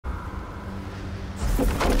The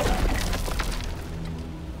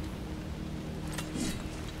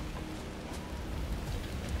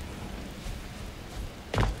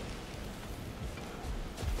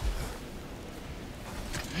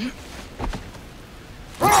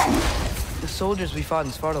soldiers we fought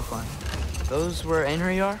in Svartalfheim, those were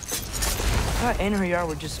Einherjar? I thought Einherjar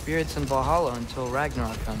were just spirits in Valhalla until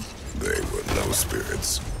Ragnarok comes. They were no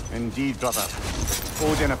spirits. Indeed, brother.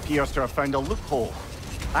 Odin appears to have found a loophole.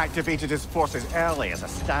 Activated his forces early as a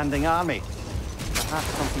standing army. Perhaps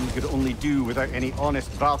something he could only do without any honest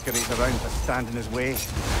Valkyries around to stand in his way.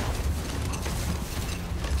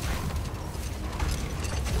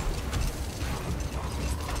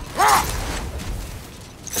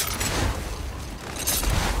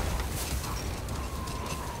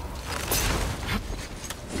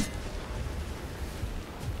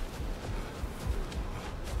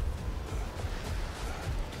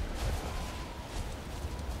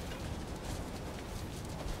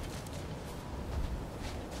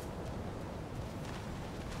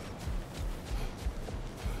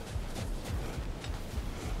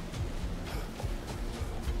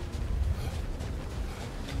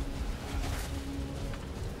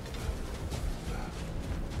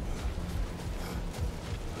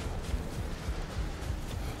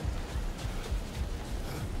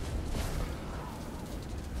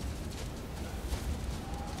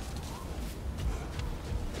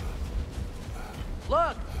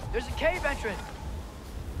 Look! There's a cave entrance!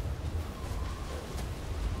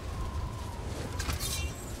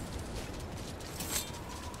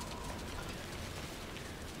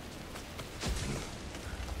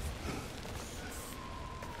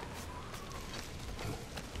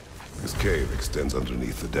 This cave extends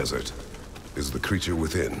underneath the desert. Is the creature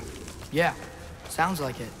within? Yeah, sounds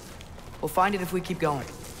like it. We'll find it if we keep going.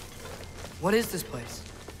 What is this place?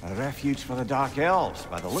 A refuge for the Dark Elves,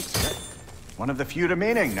 by the looks of it. One of the few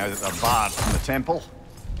remaining now that they're barred from the temple.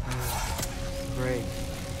 Great.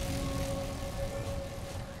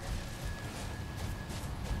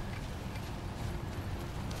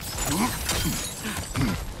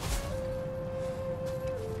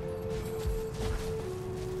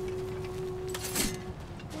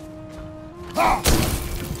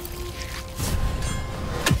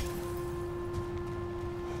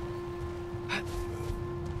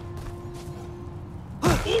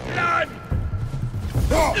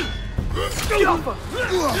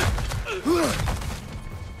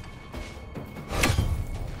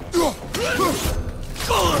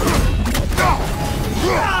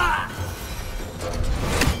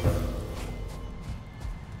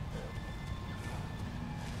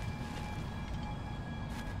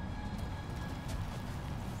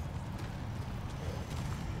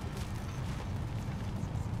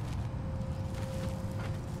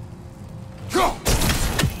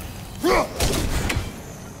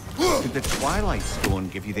 Did the Twilight Stone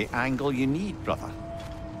give you the angle you need, brother?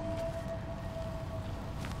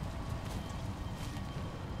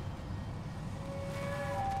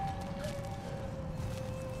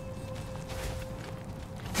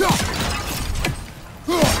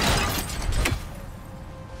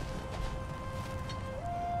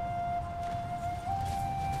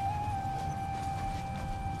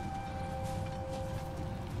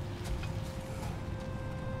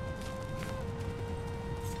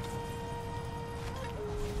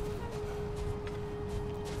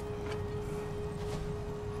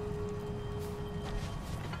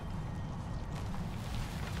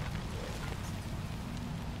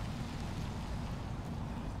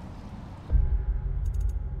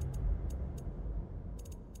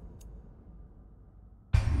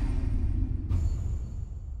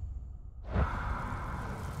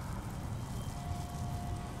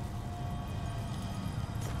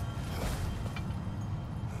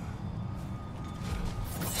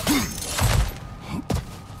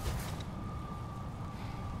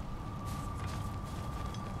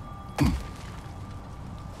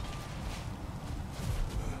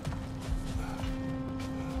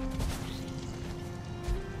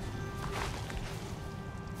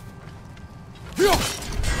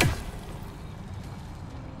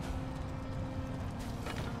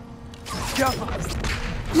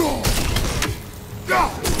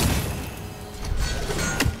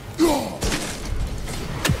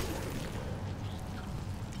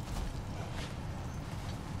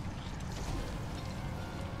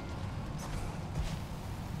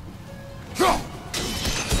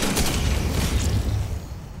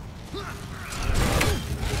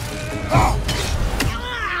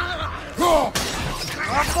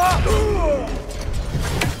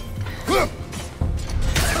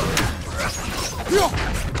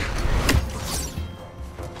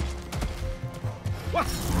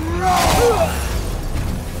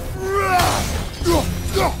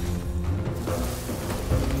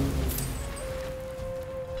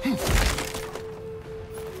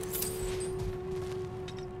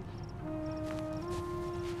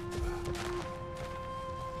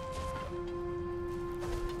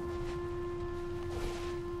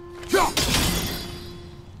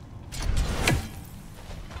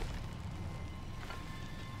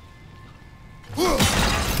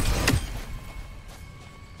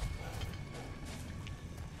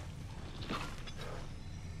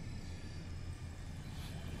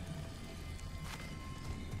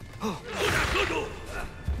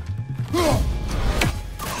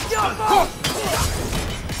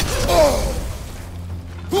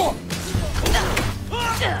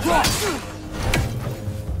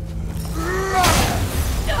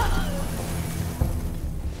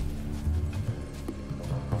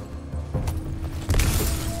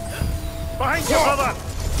 Behind you, brother!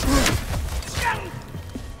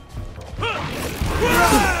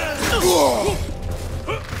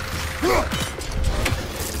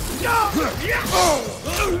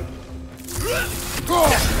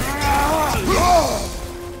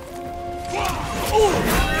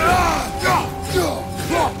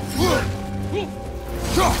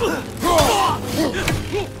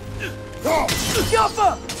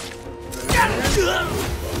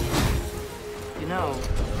 You know,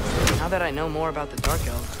 now that I know more about the Dark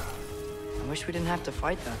Elves, I wish we didn't have to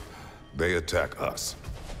fight them. They attack us.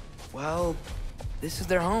 Well, this is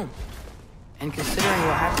their home. And considering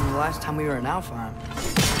what happened the last time we were in Alfheim,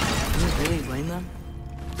 can you really blame them?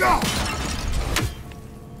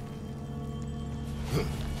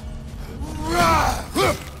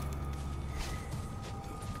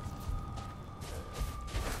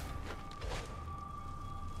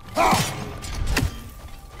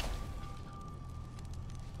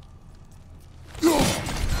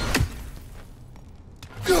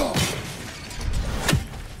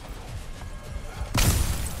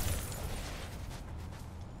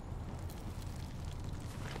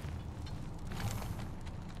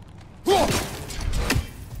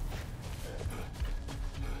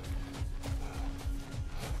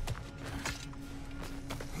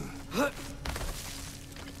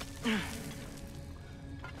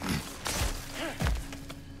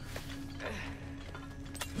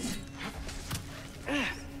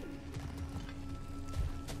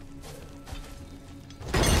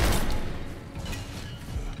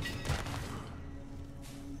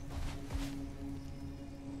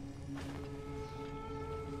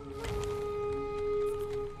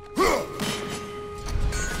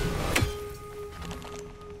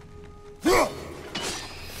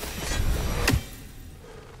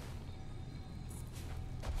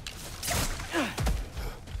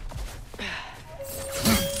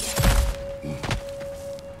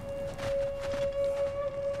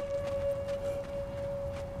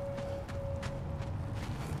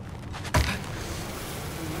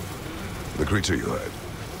 The creature you had,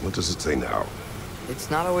 what does it say now? It's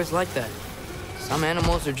not always like that. Some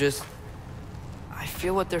animals are just... I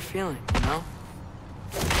feel what they're feeling, you know?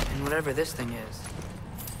 And whatever this thing is,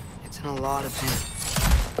 it's in a lot of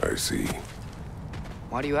pain. I see.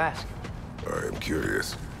 Why do you ask? I am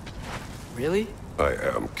curious. Really? I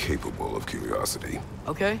am capable of curiosity.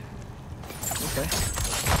 Okay. Okay.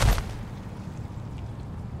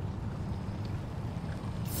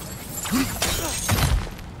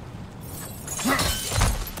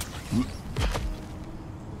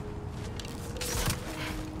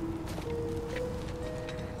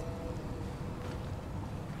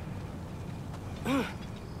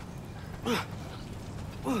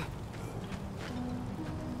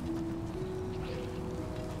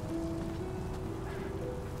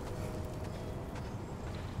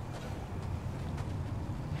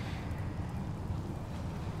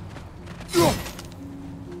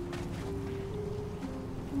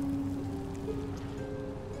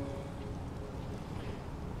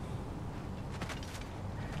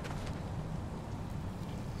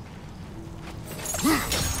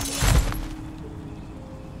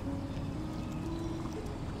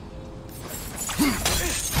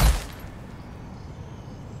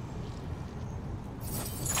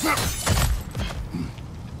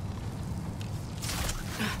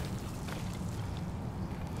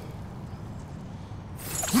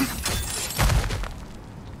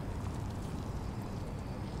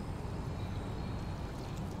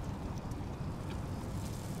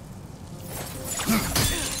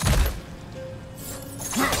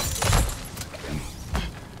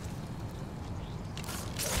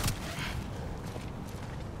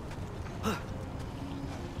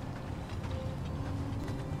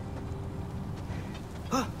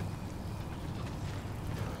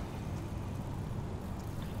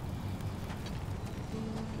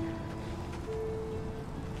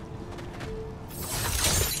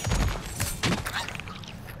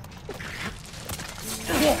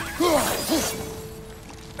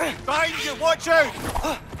 Behind you, watch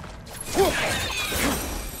out!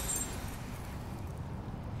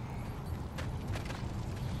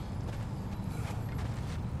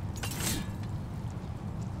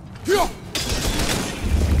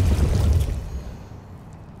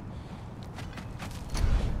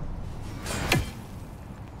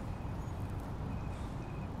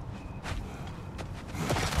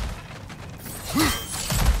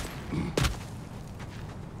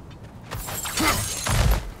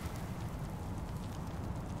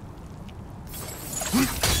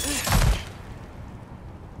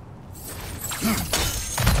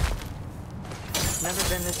 Never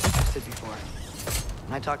been this interested before.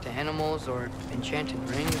 When I talk to animals or enchanted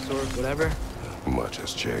rings or whatever. Much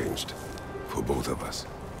has changed. For both of us.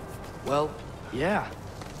 Well, yeah.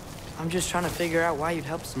 I'm just trying to figure out why you'd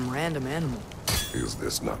help some random animal. Is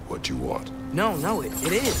this not what you want? No, it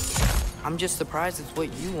is. I'm just surprised it's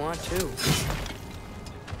what you want, too.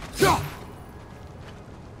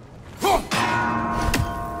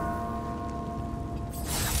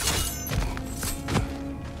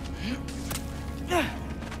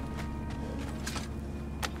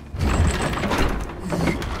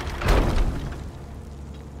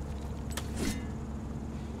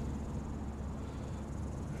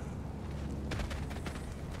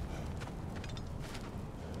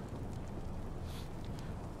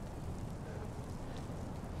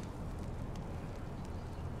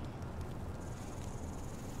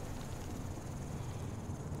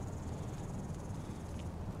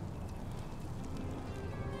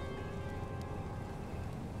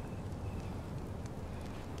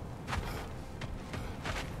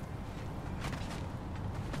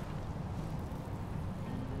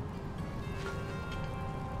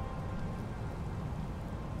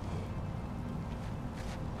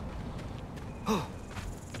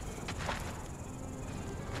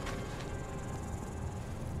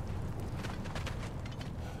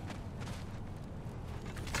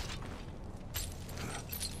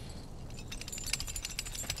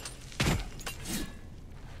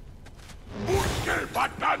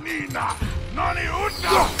 Patanina! Nani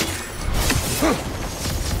Unda!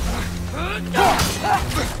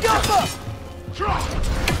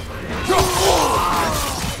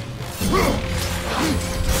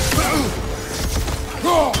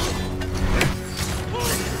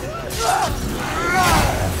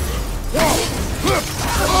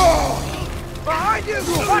 Behind you!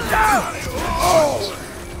 Watch out!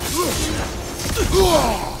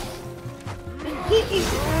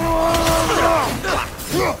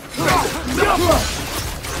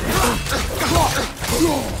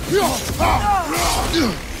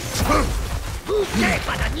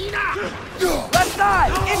 Left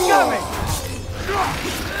side! Incoming!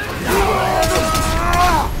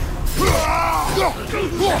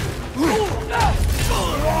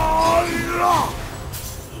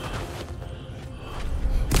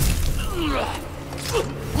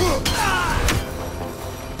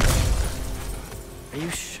 Are you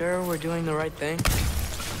sure we're doing the right thing?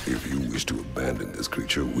 If you wish to abandon this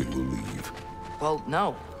creature, we will leave. Well,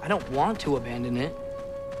 no. I don't want to abandon it.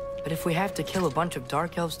 But if we have to kill a bunch of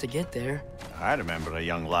dark elves to get there... I remember a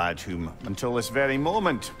young lad whom, until this very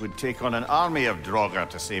moment, would take on an army of Draugr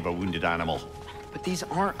to save a wounded animal. But these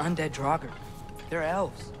aren't undead Draugr. They're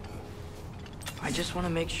elves. I just want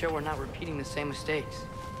to make sure we're not repeating the same mistakes.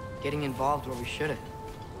 Getting involved where we shouldn't.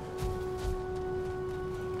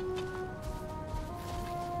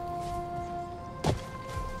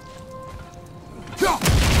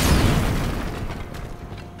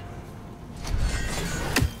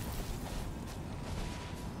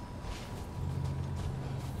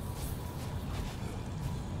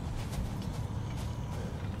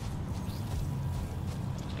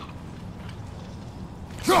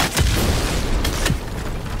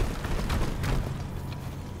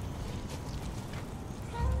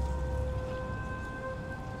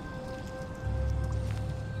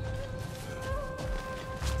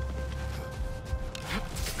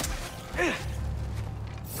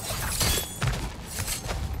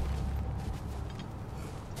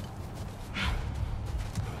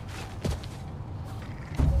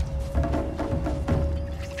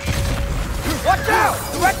 Watch out!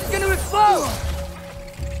 The wreck is going to explode!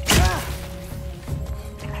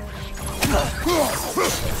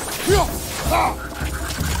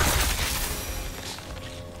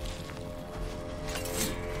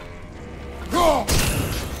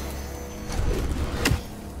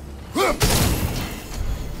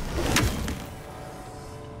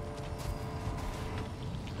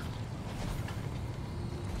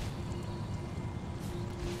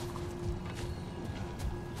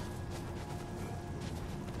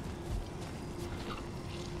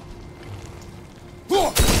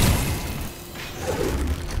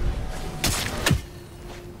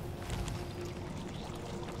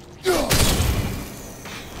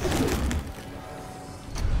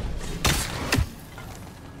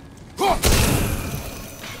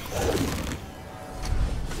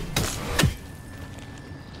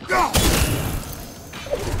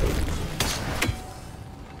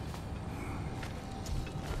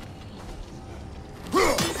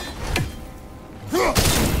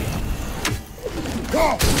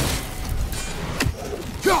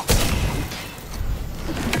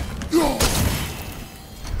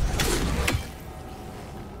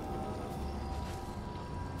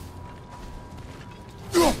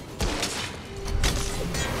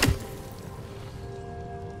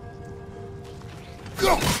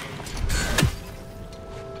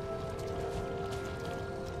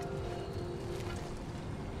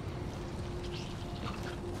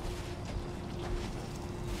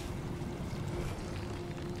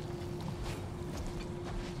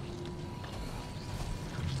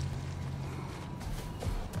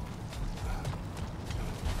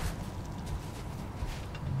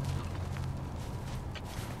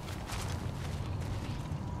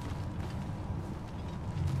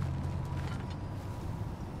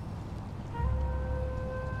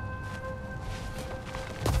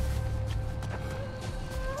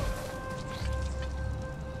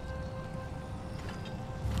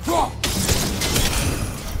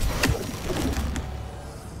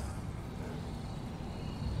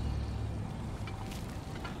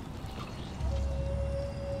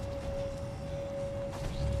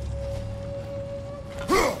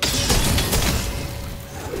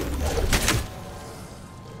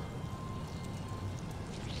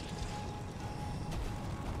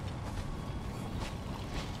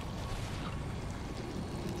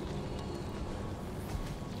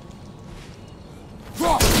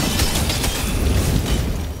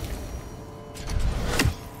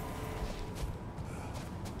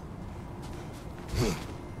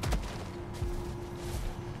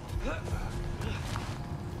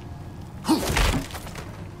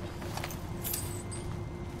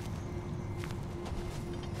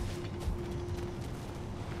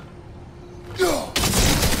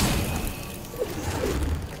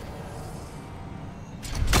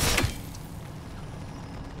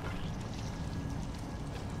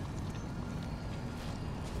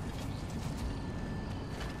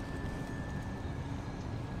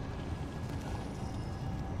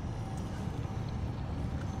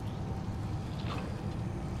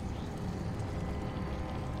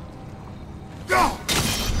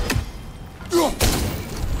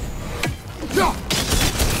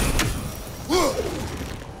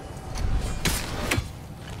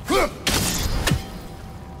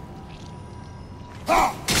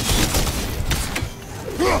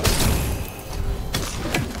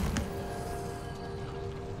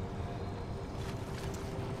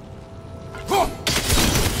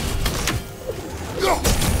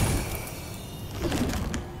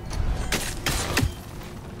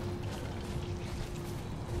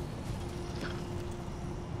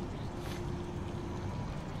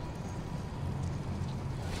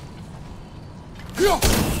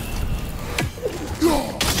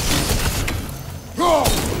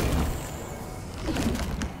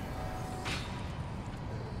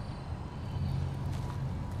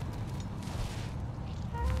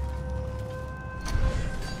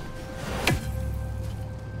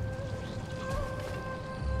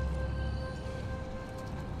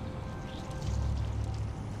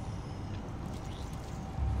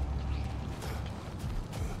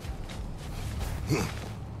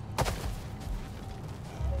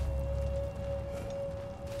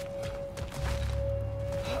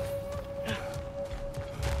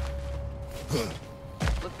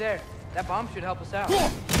 Look there. That bomb should help us out.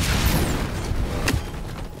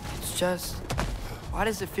 It's just... why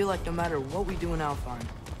does it feel like no matter what we do in Alfheim,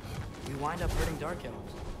 we wind up hurting Dark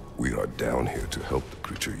Elves? We are down here to help the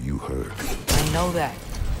creature you heard. I know that.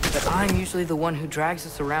 But I'm usually the one who drags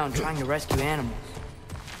us around trying to rescue animals.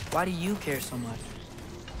 Why do you care so much?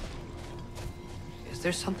 Is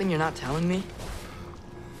there something you're not telling me?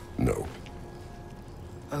 No.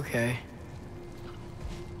 Okay.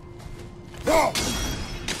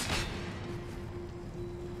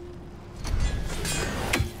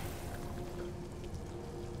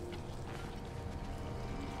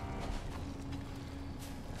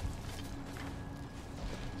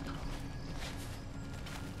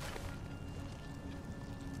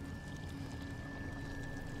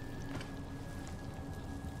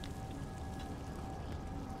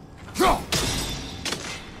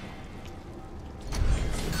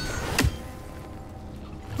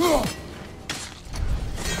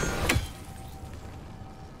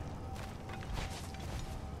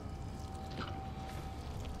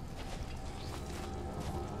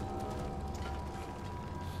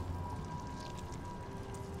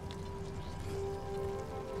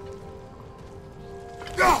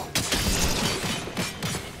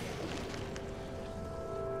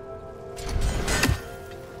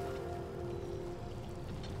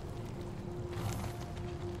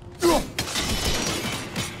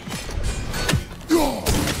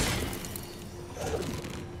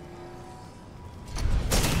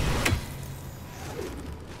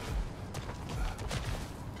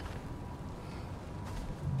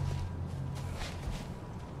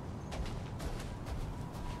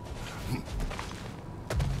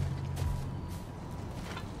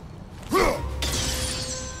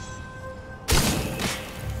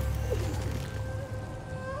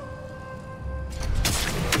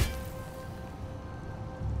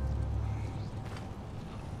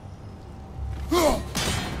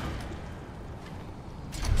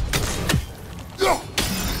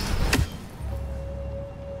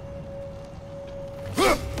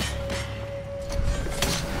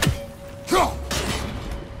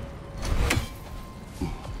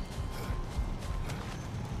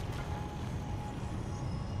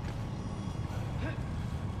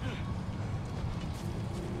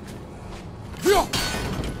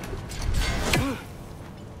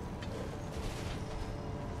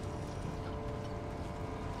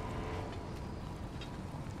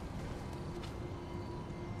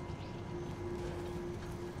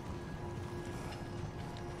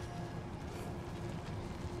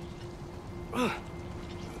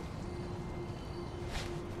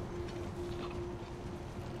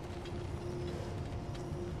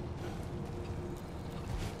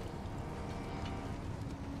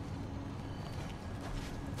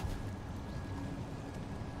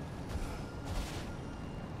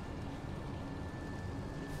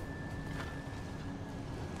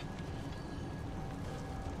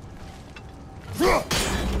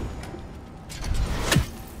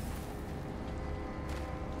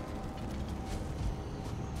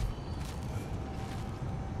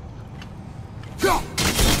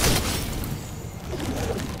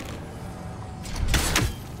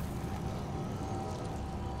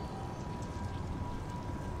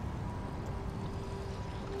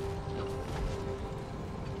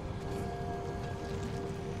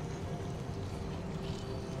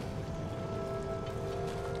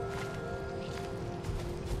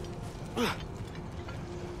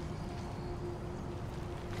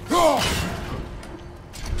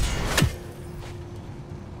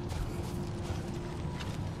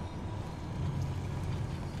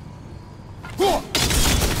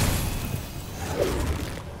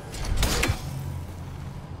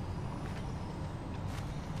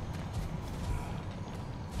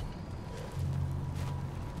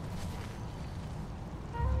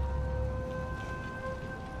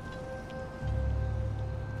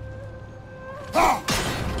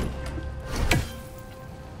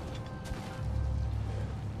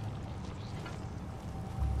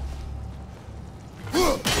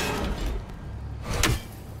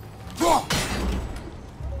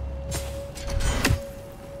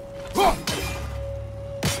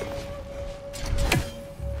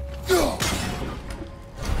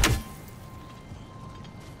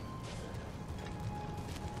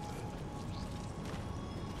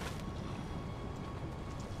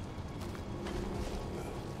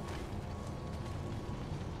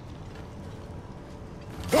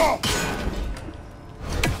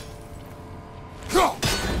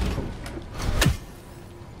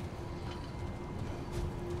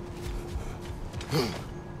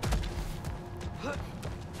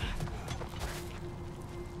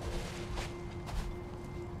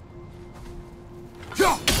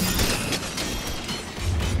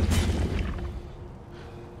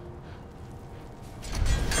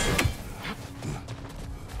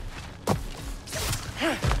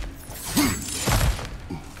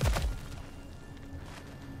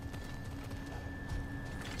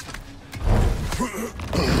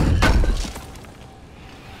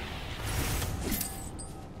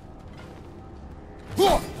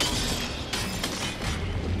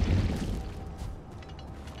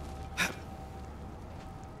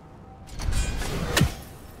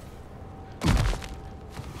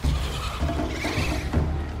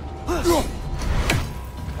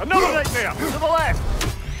 Another right there, to the left!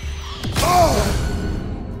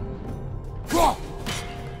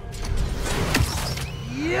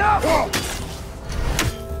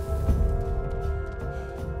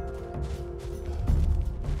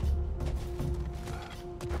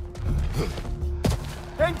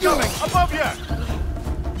 Incoming! Above you!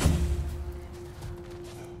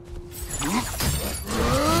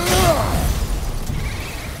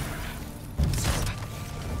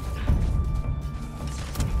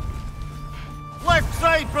 Left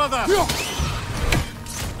side, brother!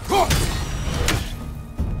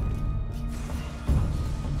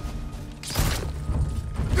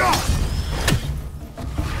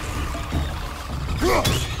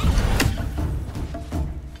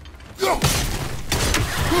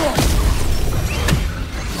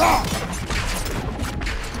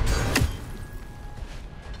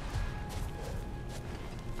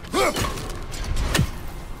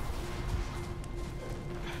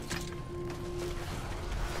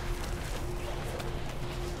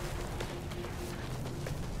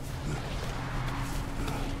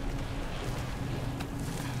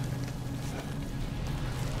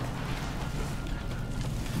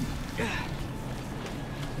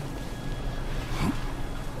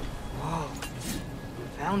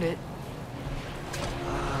 Found it.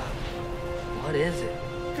 What is it?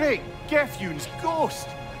 Great Gefyun's ghost!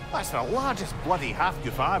 That's the largest bloody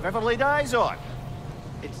half-goof I've ever laid eyes on.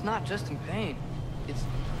 It's not just in pain. It's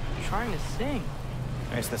trying to sing.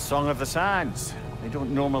 It's the Song of the Sands. They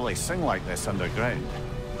don't normally sing like this underground.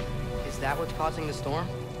 Is that what's causing the storm?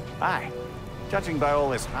 Aye. Judging by all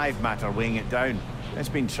this hive matter weighing it down, it's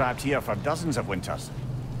been trapped here for dozens of winters.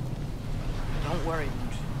 Don't worry,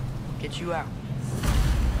 Mooch. Get you out.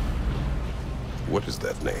 What is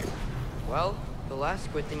that name? Well, the last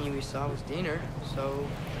squid thingy we saw was Diener, so...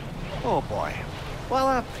 Oh boy. Well,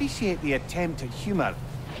 I appreciate the attempt at humor.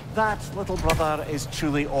 That, little brother, is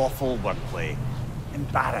truly awful wordplay.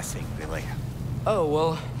 Embarrassing, really. Oh,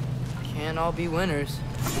 well, can't all be winners.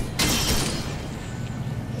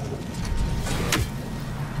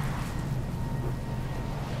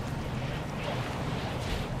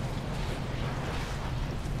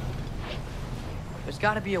 There's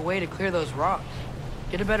got to be a way to clear those rocks.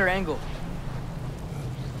 Get a better angle.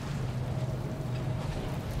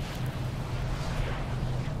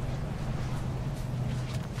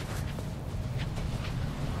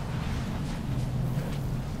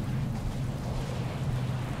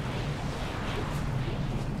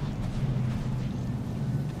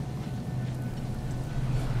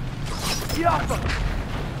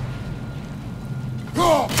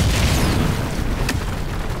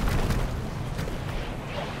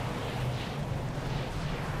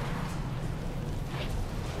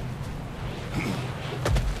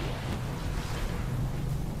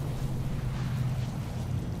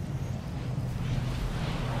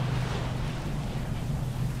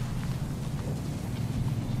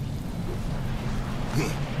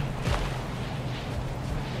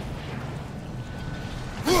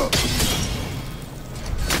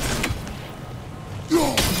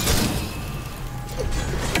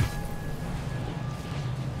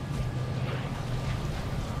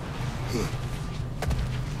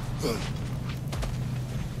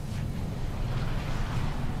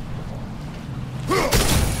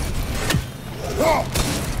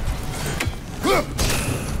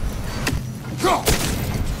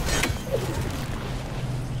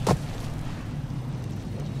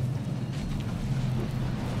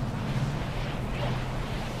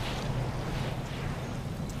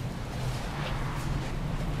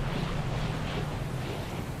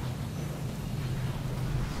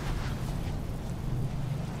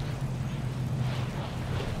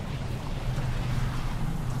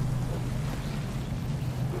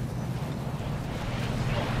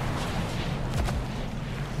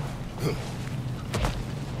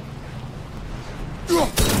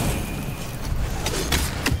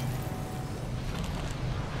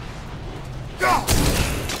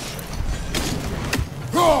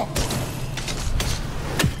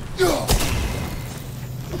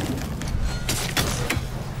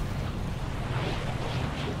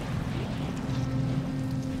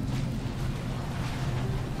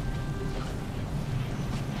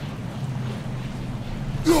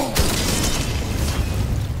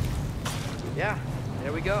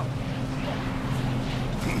 we go.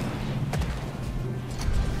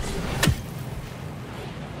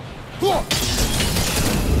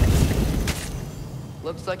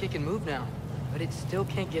 Looks like it can move now, but it still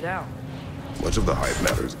can't get out. Much of the hive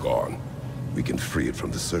matter is gone. We can free it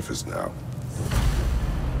from the surface now.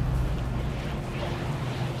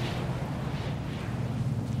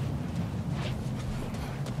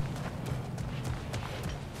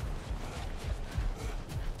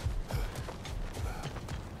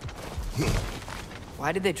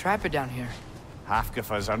 Why did they trap it down here?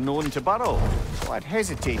 Half-Gufas are known to burrow, so I'd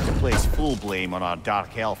hesitate to place full blame on our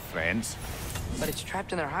Dark Elf friends. But it's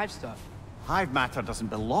trapped in their hive stuff. Hive matter doesn't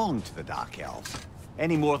belong to the Dark Elves,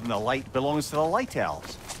 any more than the light belongs to the Light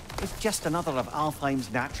Elves. It's just another of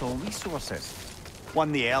Alfheim's natural resources.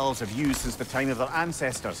 One the elves have used since the time of their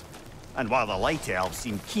ancestors. And while the Light Elves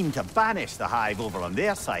seem keen to banish the hive over on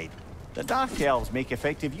their side, the Dark Elves make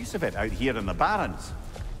effective use of it out here in the Barrens.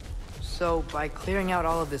 So, by clearing out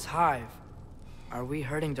all of this hive, are we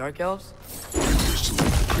hurting Dark Elves? We wish to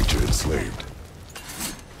leave the creature enslaved.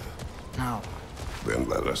 No. Then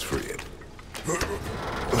let us free it.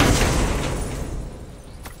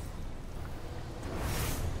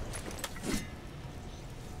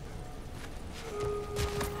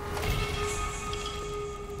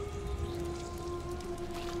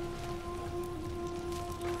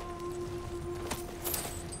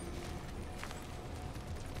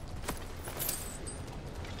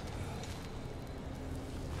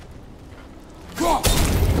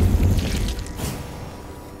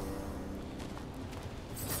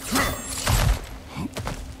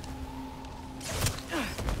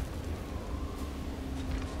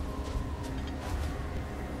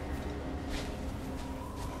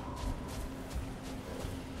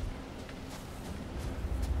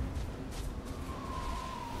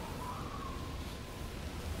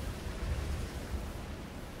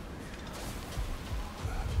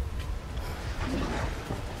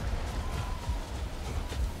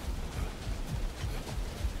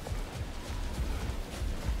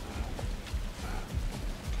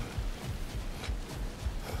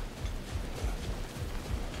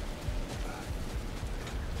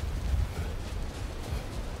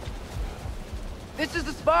 This is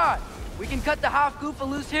the spot! We can cut the half-goofa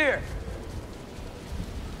loose here!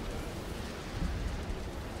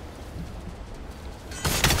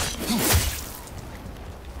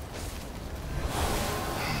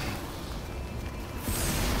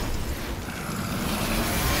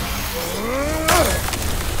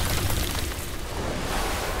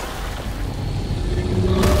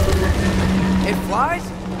 It flies?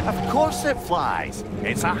 Of course it flies.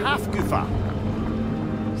 It's a half-Gufa.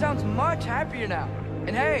 Sounds much happier now.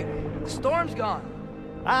 And hey, the storm's gone.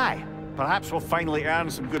 Aye, perhaps we'll finally earn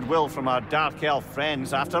some goodwill from our Dark Elf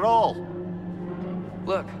friends after all.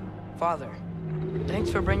 Look, Father, thanks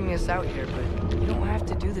for bringing us out here, but you don't have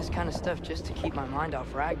to do this kind of stuff just to keep my mind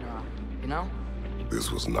off Ragnarok, you know? This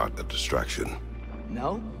was not a distraction.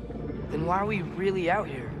 No? Then why are we really out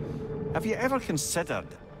here? Have you ever considered...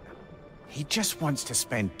 He just wants to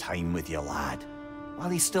spend time with you, lad. While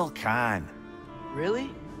he still can. Really?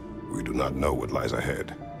 We do not know what lies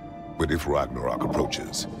ahead. But if Ragnarok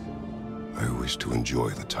approaches, I wish to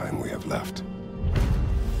enjoy the time we have left.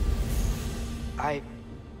 I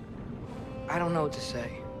don't know what to say.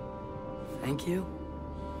 Thank you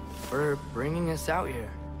for bringing us out here.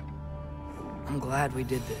 I'm glad we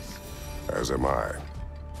did this. As am I.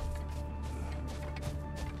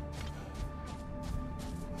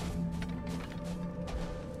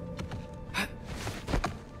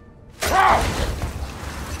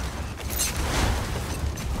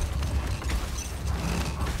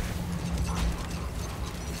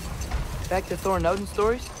 Back to Thor and Odin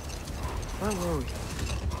stories? Where were we?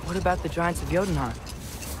 What about the giants of Jotunheim?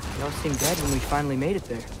 They all seemed dead when we finally made it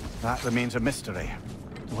there. That remains a mystery.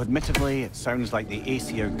 Though admittedly, it sounds like the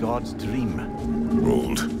Aesir god's dream.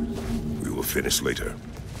 Rold. We will finish later.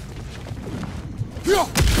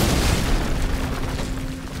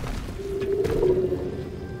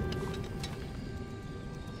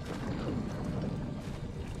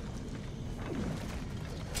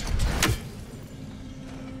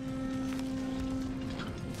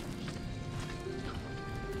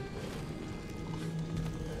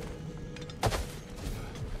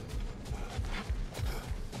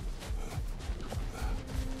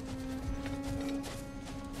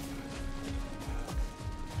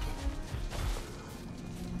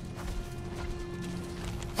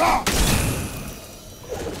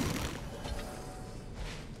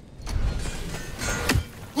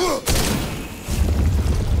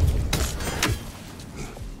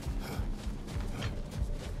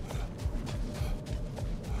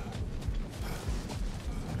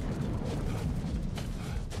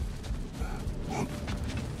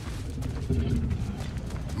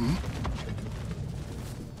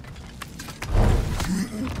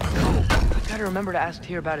 I gotta remember to ask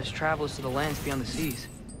Tyr about his travels to the lands beyond the seas.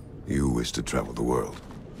 You wish to travel the world.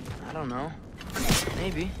 I don't know.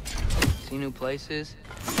 Maybe. See new places.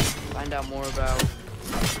 Find out more about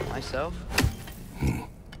myself.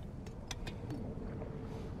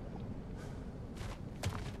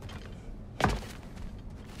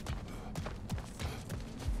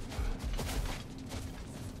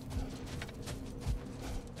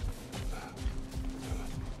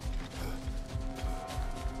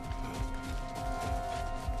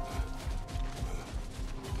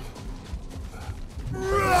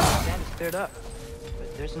 Sand is cleared up,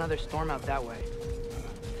 but there's another storm out that way.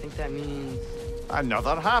 I think that means...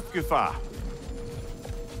 Another half-goofa.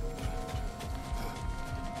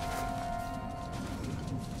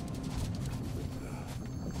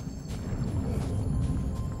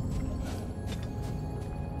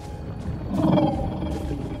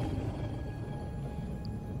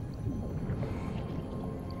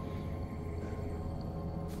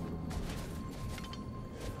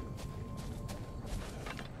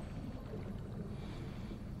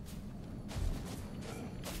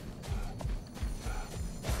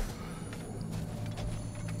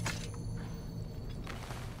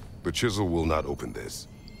 The chisel will not open this.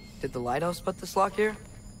 Did the lighthouse put this lock here?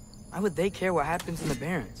 Why would they care what happens in the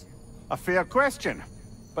Barrens? A fair question.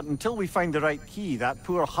 But until we find the right key, that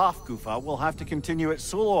poor half-goofa will have to continue its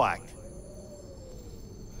solo act.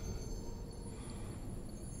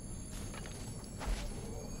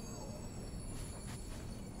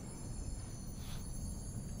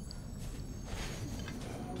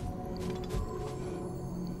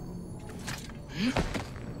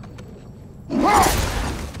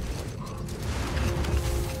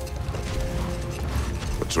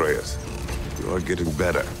 Atreus, you are getting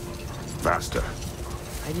better. Faster.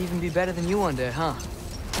 I'd even be better than you one day, huh?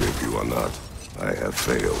 If you are not, I have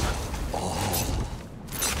failed.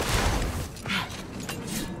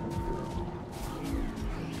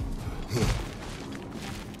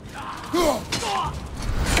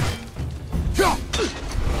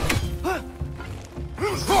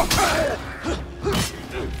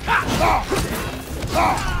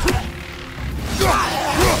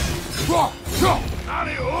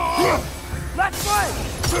 Let's play!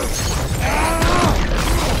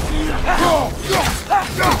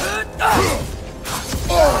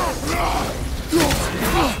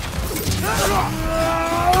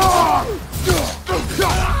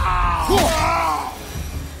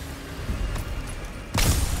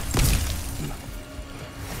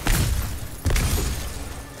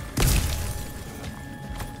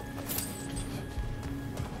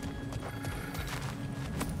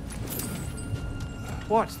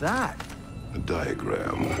 What's that? A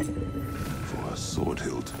diagram for a sword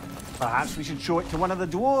hilt. Perhaps we should show it to one of the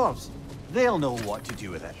dwarves. They'll know what to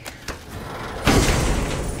do with it.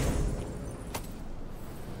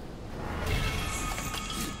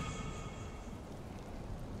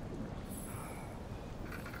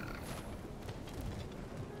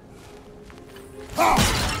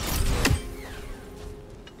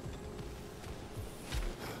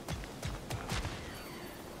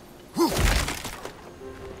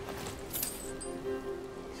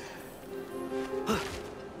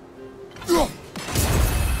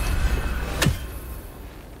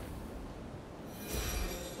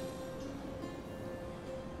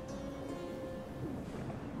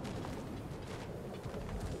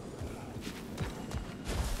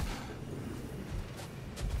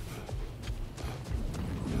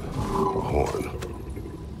 Horn.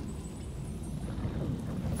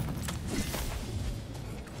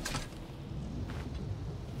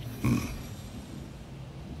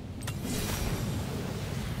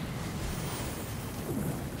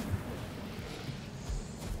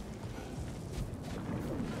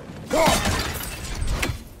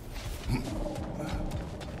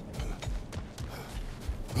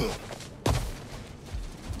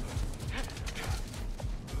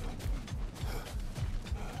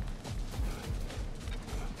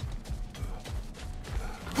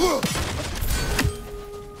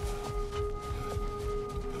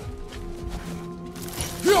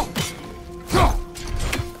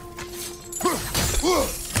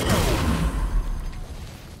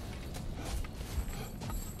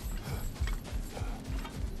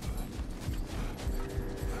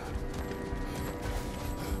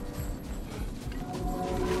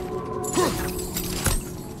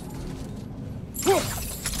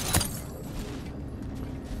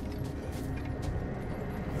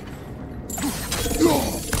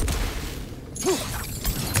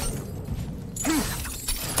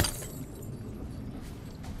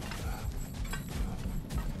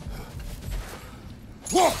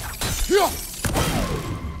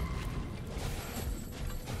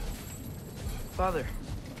 Father,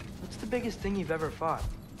 what's the biggest thing you've ever fought?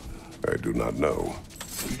 I do not know.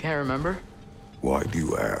 You can't remember? Why do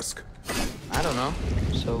you ask? I don't know.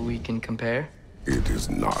 So we can compare? It is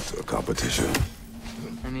not a competition.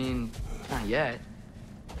 I mean, not yet.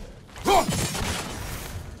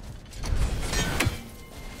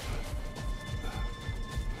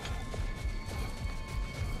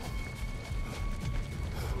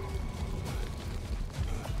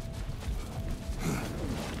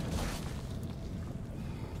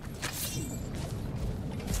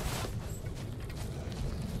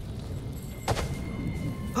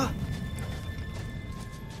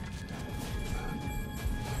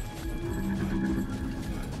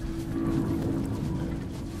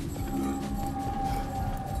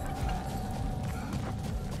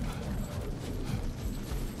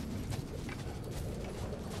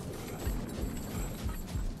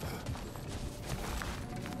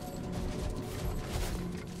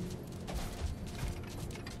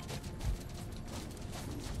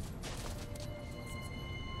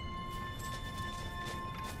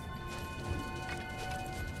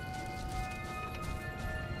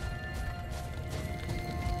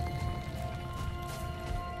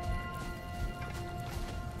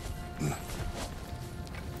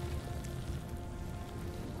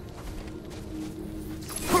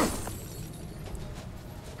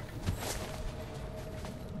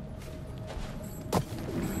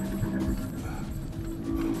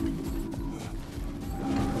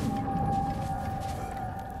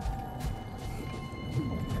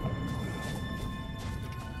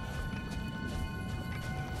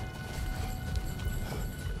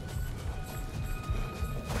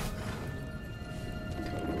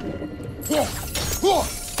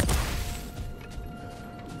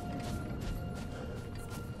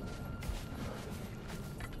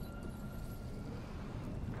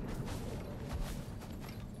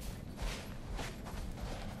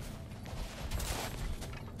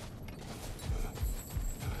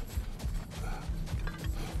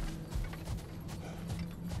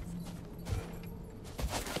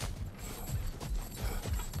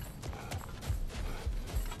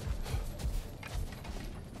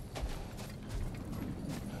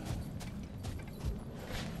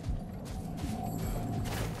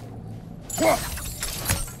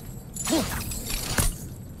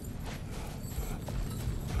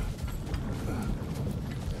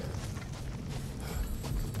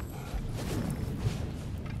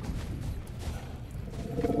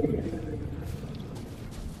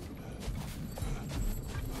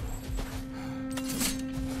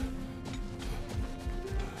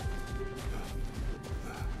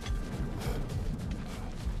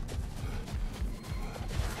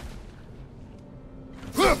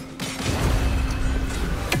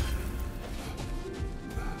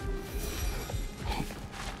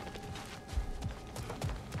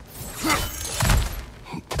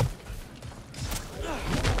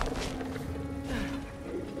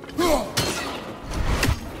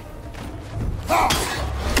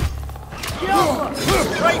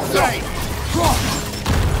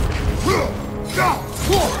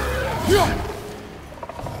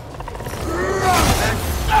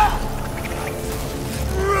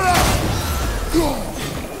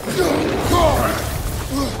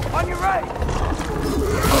 On your right!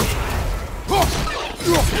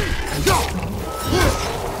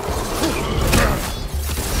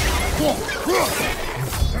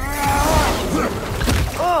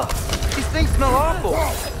 Oh, these things smell awful.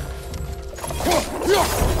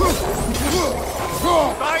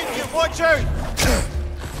 Behind you, watch out!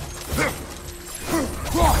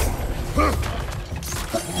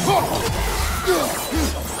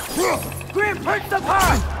 Grim, perch the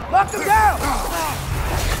pond! Lock them down!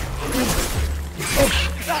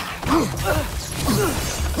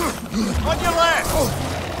 On your left!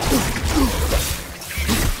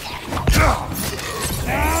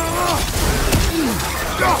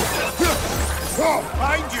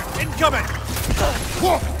 Behind you, incoming!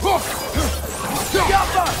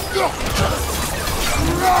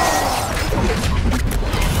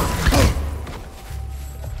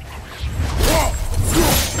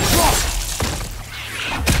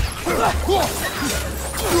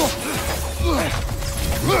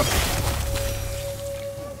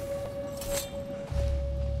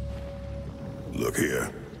 Look here.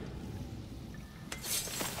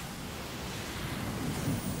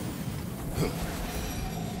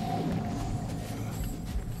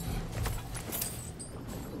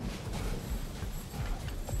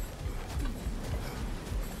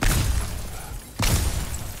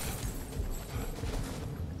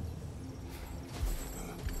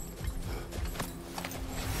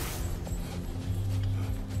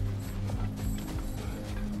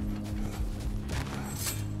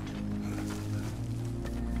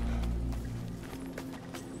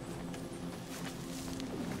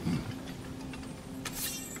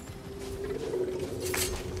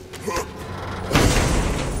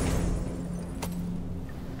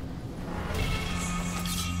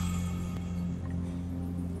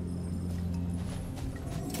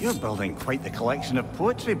 You're building quite the collection of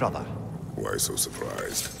poetry, brother. Why so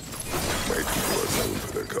surprised? My people are known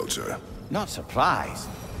for their culture. Not surprise.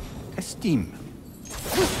 Esteem.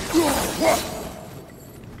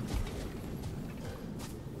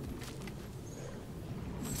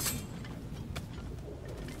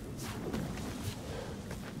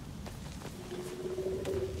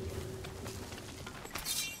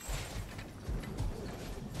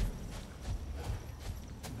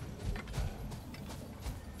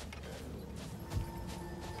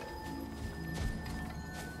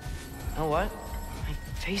 You know what? My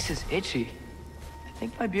face is itchy. I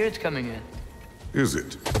think my beard's coming in. Is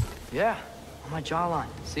it? Yeah, on my jawline.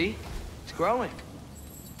 See? It's growing.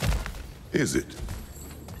 Is it?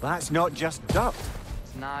 That's not just dirt.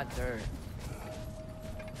 It's not dirt.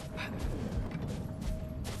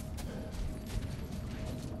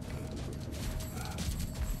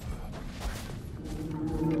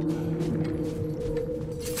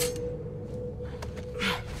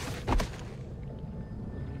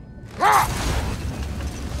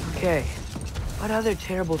 Okay, what other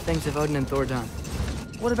terrible things have Odin and Thor done?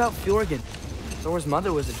 What about Fjorgyn? Thor's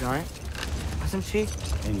mother was a giant, wasn't she?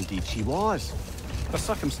 Indeed she was. The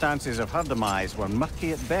circumstances of her demise were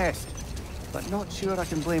murky at best. But not sure I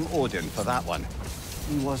can blame Odin for that one.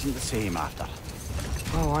 He wasn't the same after.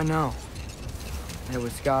 Oh, I know. There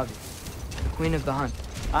was Skavi, the queen of the hunt.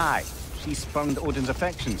 Aye, she spurned Odin's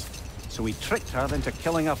affections, so he tricked her into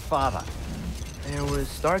killing her father. There was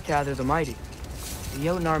Starkather the Mighty, the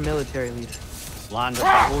Jotnar military leader. Slandered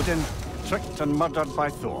by Odin, tricked and murdered by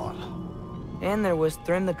Thor. And there was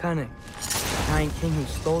Thrym the Cunning, the giant king who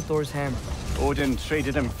stole Thor's hammer. Odin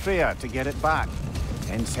traded him Freyr to get it back,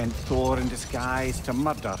 and sent Thor in disguise to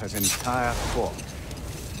murder his entire court.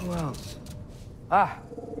 Who else? Ah,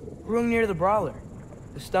 Hrungnir the Brawler,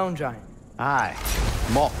 the stone giant. Aye,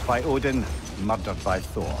 mocked by Odin, murdered by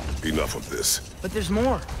Thor. Enough of this. But there's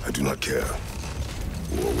more. I do not care.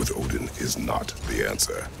 War with Odin is not the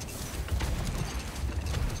answer.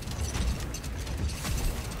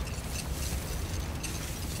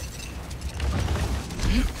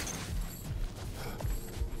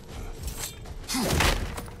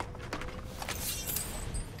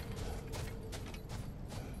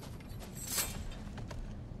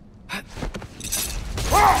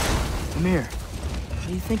 Mimir, what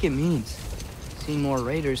do you think it means? Seen more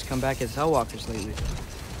raiders come back as Hellwalkers lately.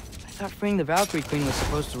 I thought freeing the Valkyrie Queen was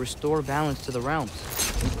supposed to restore balance to the realms.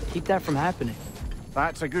 Keep that from happening.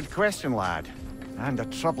 That's a good question, lad. And a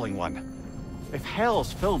troubling one. If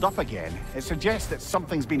Hell's filled up again, it suggests that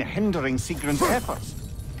something's been hindering Sigrun's efforts.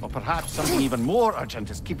 Or perhaps something even more urgent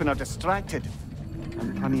is keeping her distracted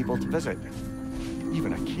and unable to visit,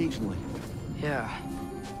 even occasionally. Yeah.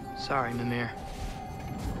 Sorry, Mimir.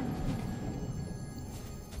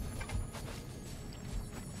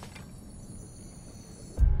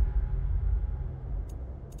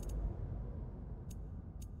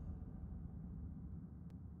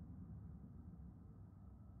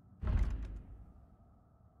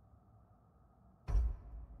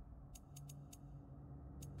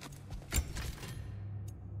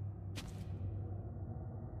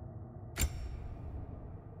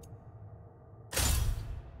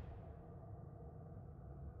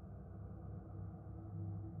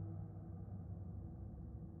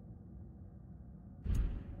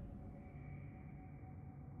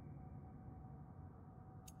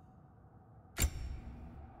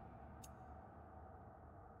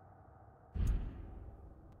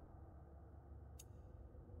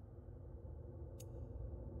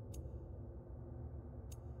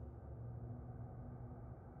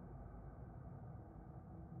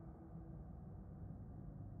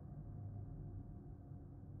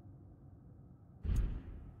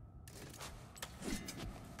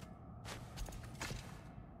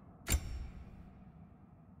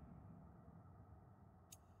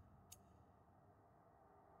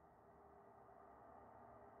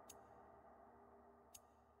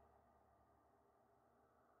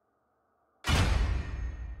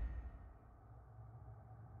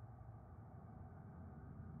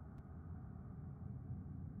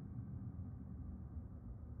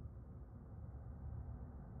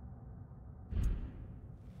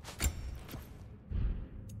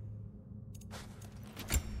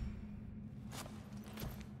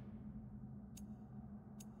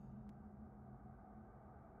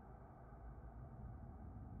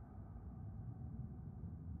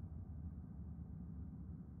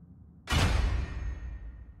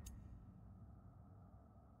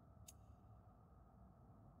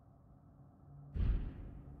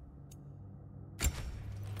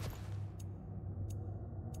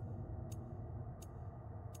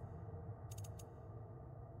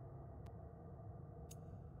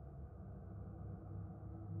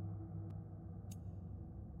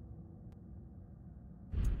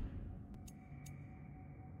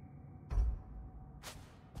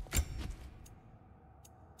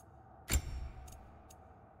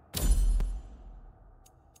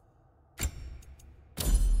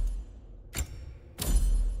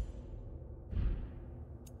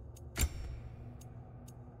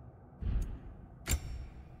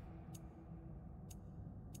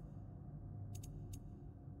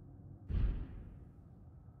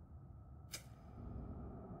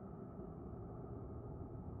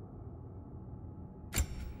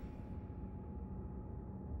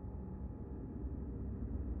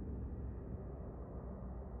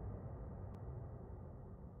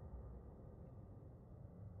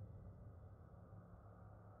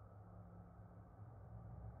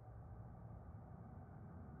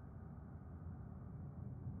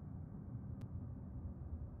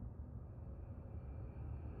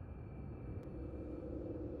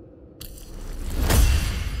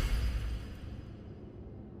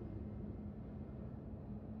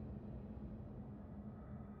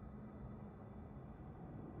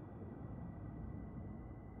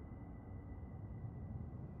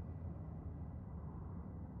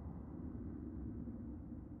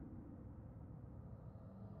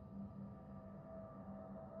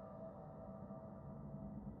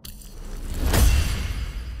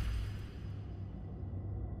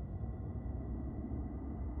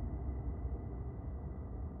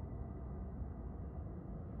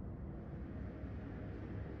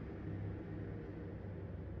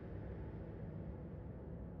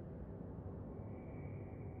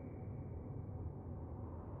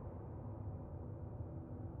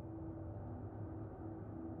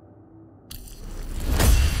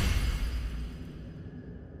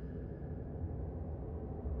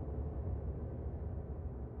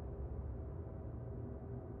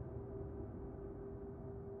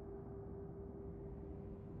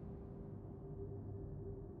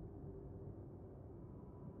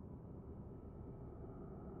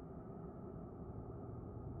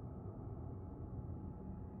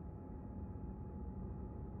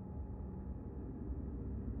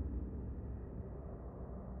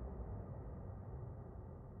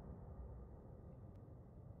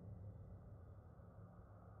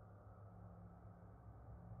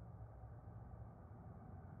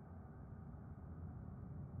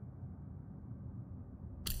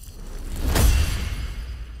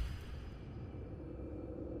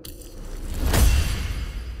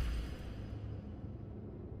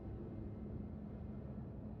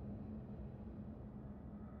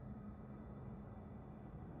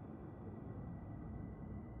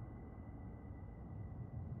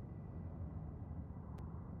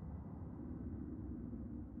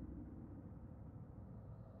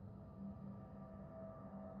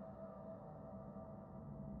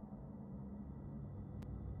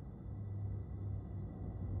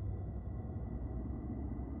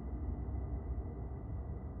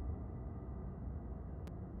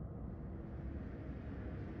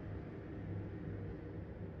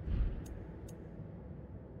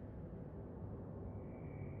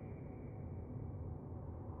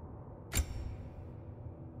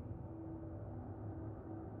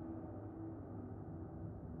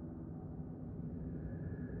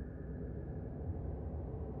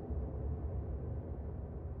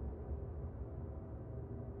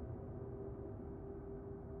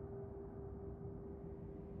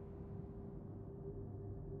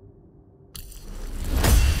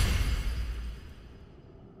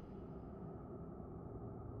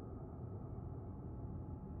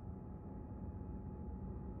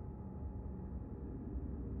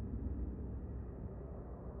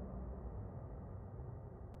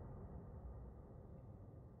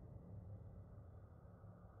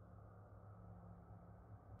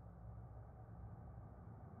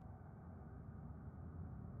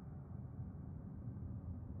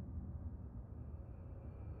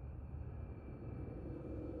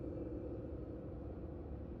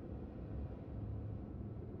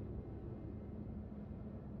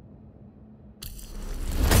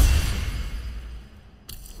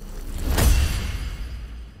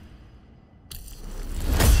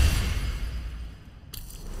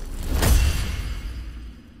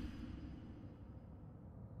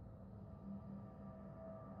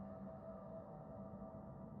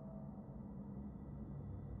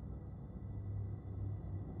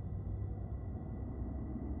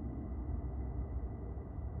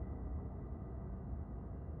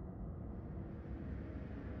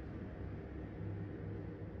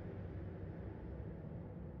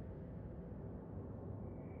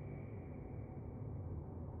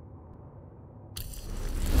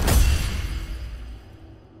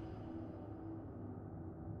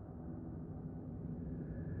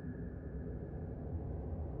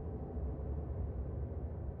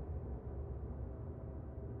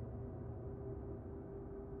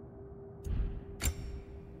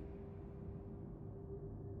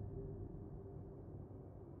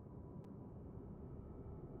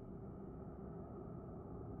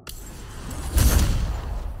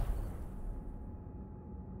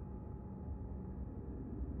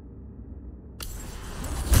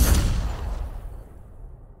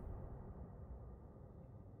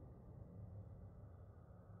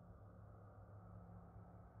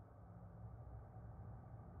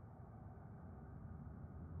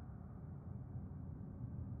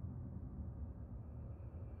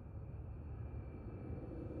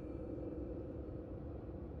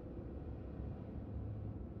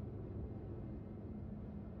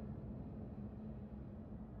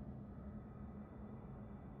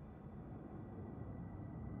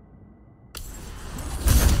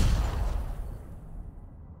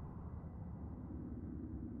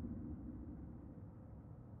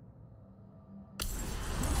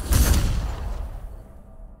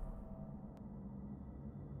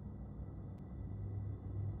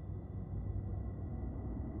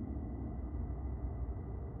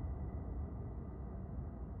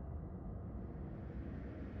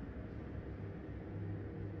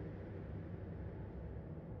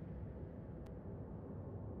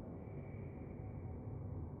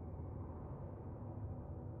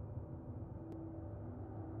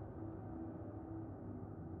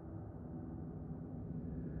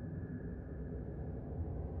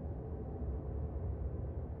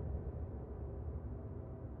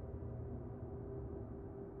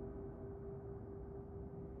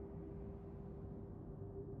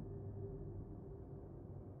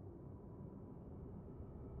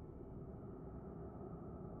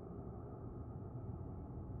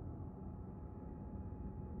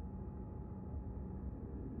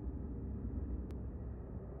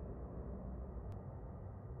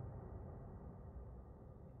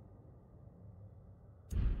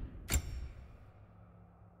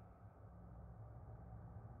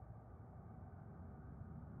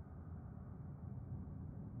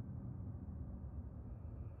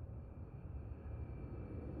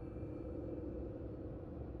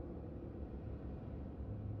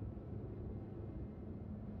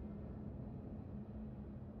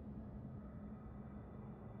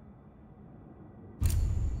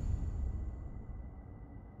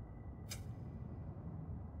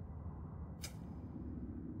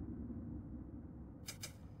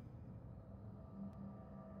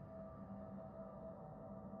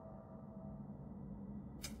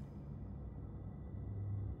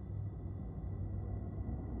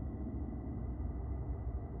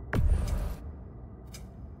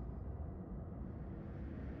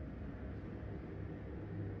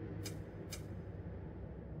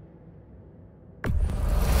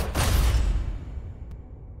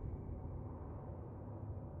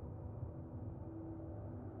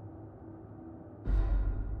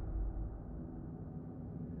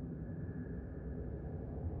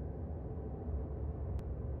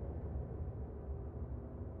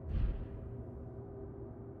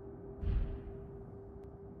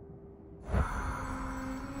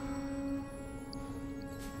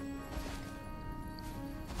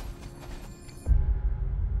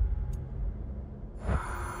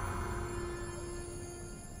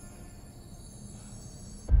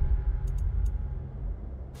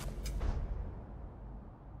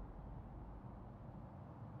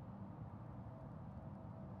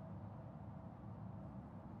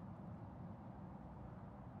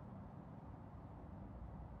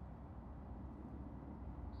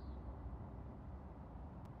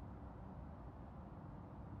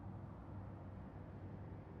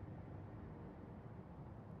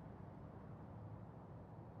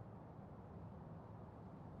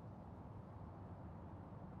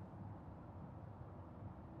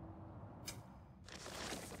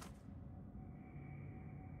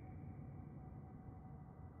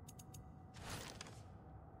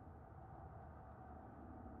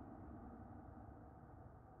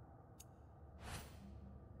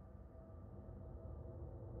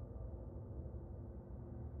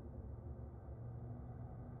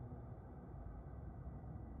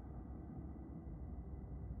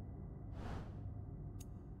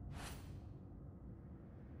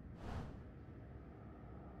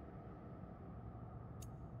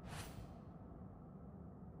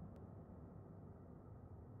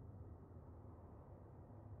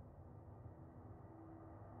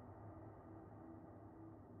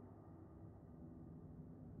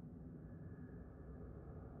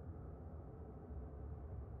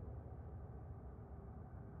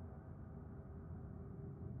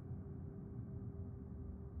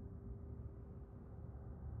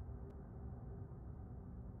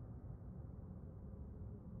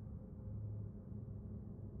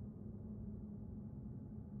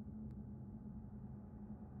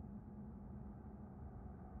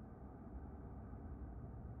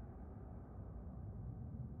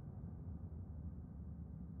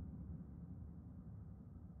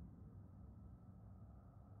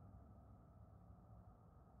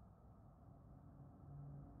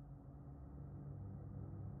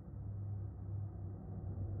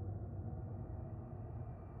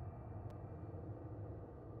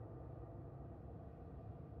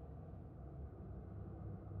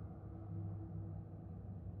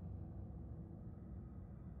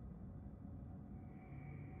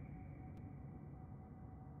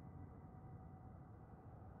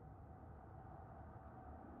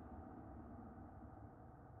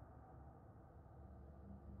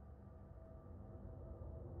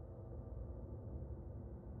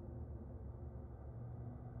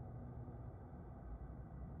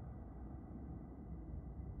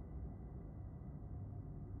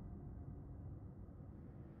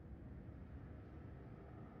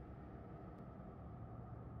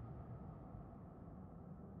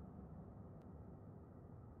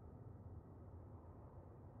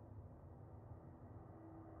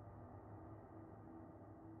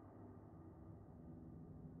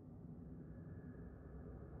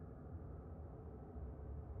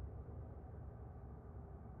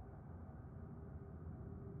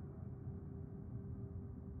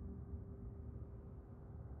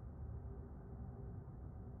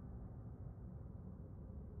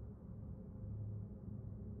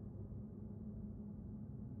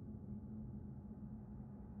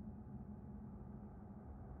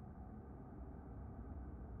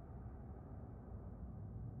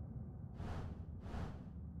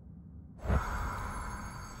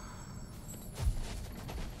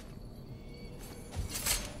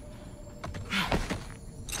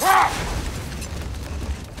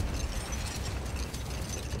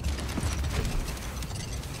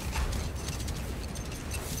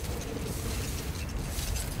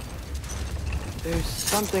 There's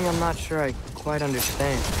something I'm not sure I quite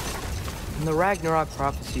understand. In the Ragnarok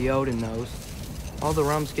prophecy Odin knows, all the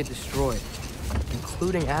realms get destroyed,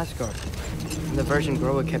 including Asgard. In the version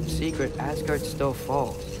Groa kept secret, Asgard still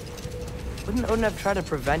falls. Wouldn't Odin have tried to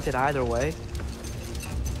prevent it either way?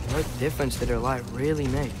 What difference did her light really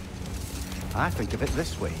make? I think of it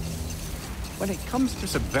this way. When it comes to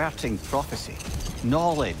subverting prophecy,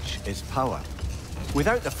 knowledge is power.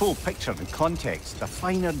 Without the full picture and context, the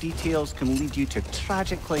finer details can lead you to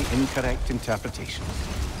tragically incorrect interpretations.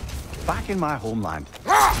 Back in my homeland,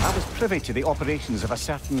 I was privy to the operations of a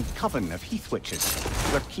certain coven of heath witches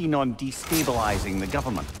who were keen on destabilizing the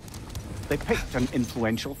government. They picked an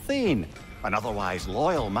influential Thane, an otherwise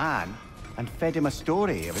loyal man, and fed him a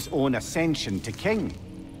story of his own ascension to king.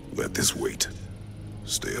 Let this wait.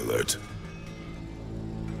 Stay alert.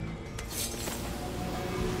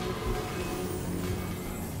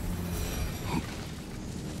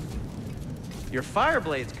 Your fire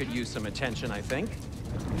blades could use some attention, I think.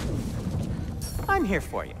 I'm here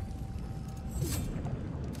for you.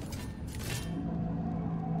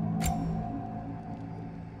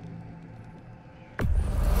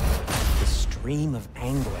 The stream of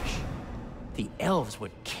anguish. The elves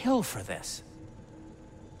would kill for this.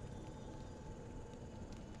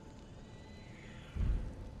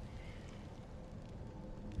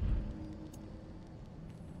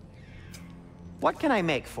 What can I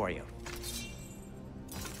make for you?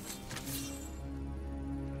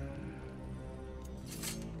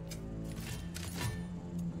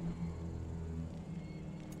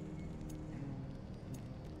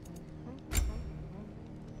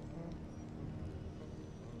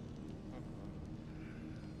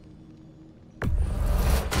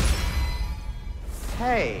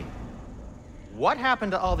 Hey, what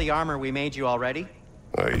happened to all the armor we made you already?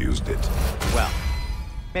 I used it. Well,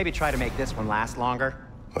 maybe try to make this one last longer.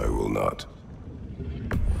 I will not.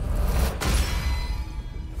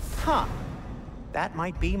 Huh. That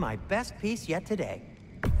might be my best piece yet today.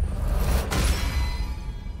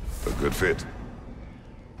 A good fit.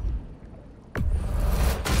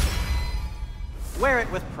 Wear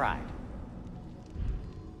it with pride.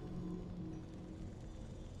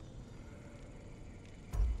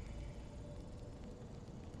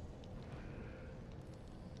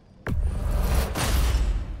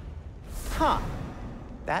 Huh.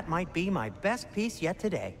 That might be my best piece yet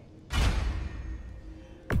today.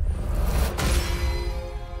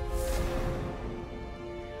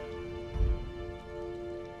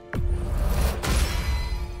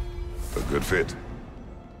 A good fit.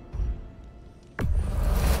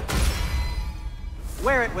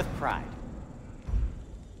 Wear it with pride.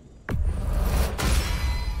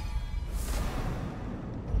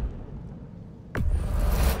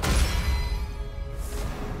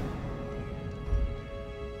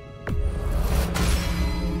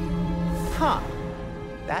 Huh.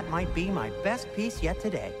 That might be my best piece yet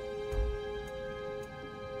today.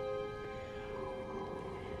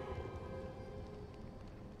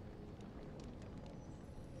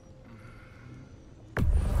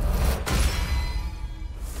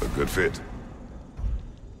 A good fit.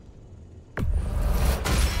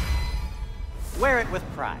 Wear it with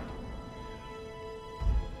pride.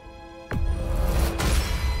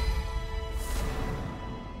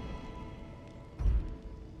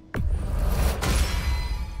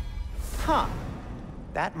 Huh.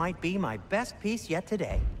 That might be my best piece yet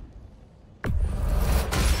today.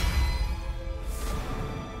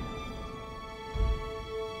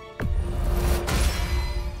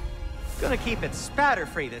 Gonna keep it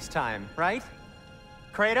spatter-free this time, right?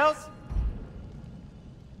 Kratos?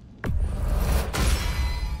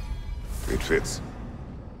 It fits.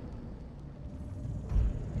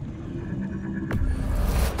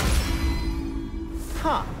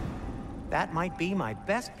 Huh. That might be my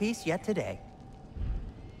best piece yet today.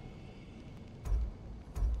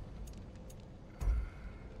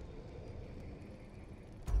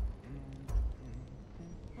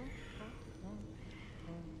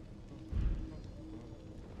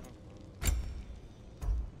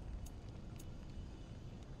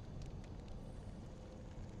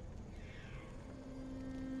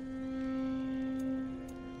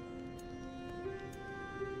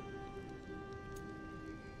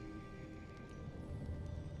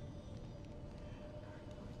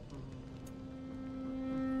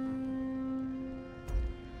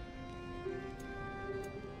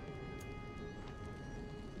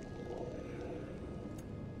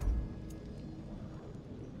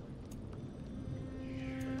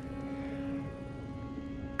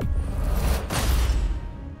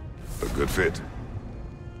 A good fit.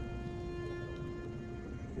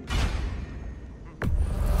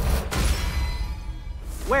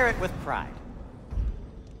 Wear it with pride.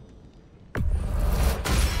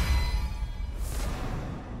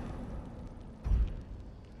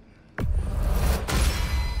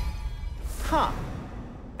 Huh.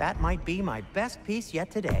 That might be my best piece yet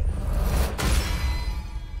today.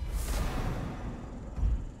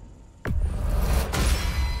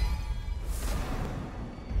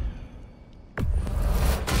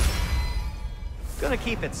 Gonna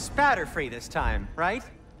keep it spatter-free this time, right?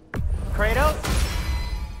 Kratos?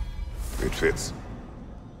 It fits.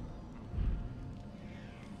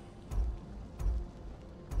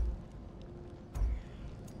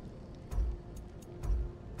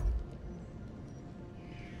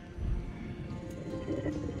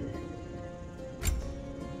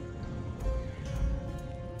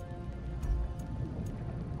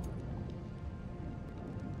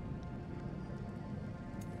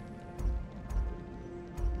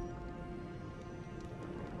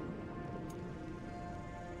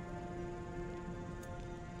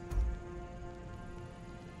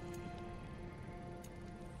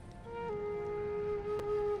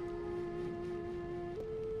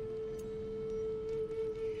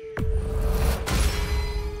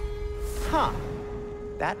 Huh.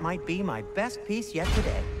 That might be my best piece yet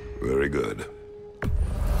today. Very good.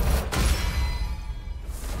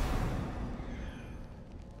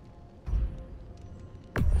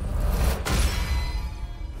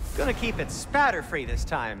 Gonna keep it spatter-free this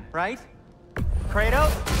time, right?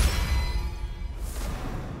 Kratos?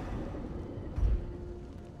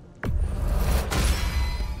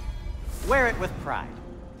 Wear it with pride.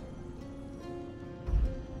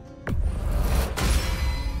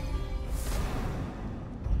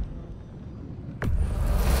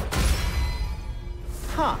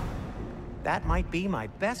 Huh. That might be my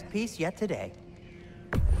best piece yet today.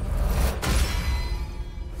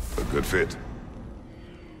 A good fit.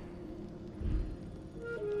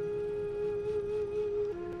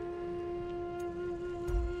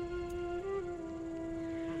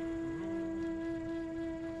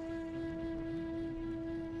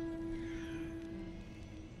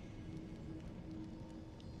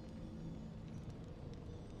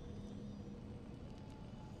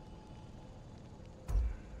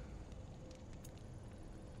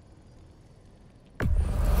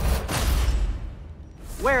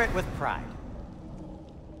 Wear it with pride.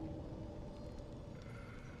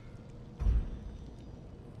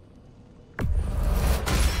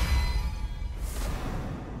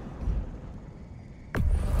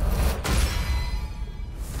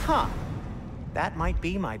 Huh. That might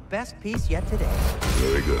be my best piece yet today.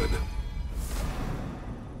 Very good.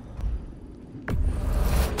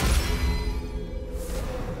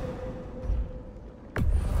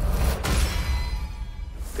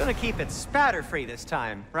 Gonna keep it spatter-free this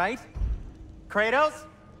time, right? Kratos?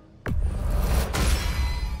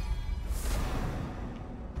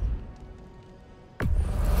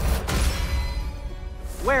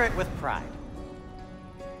 Wear it with pride.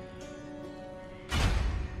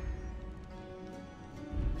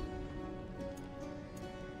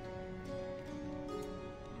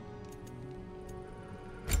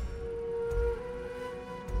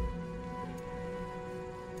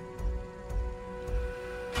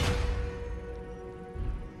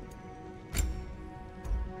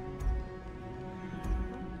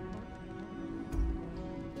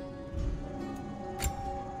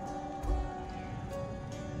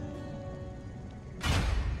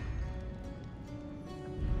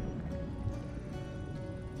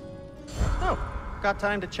 Oh, got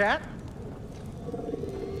time to chat?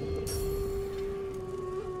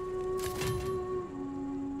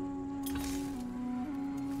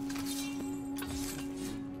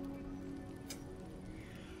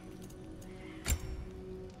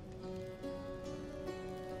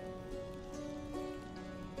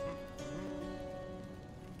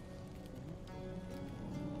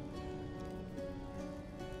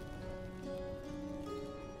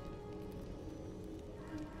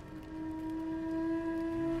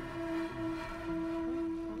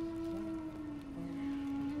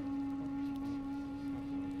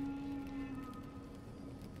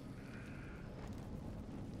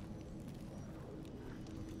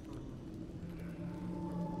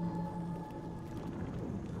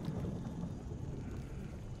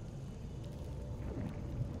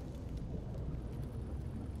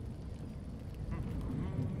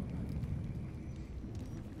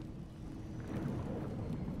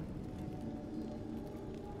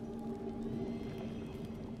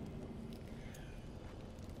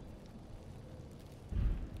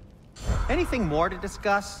 Anything more to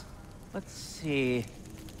discuss? Let's see.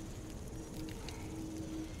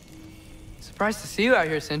 Surprised to see you out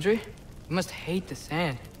here, Sindri. You must hate the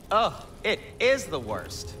sand. Oh, it is the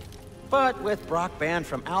worst. But with Brock banned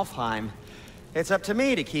from Alfheim, it's up to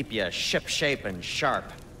me to keep you ship-shape and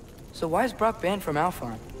sharp. So why is Brock banned from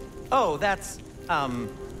Alfheim? Oh, that's, I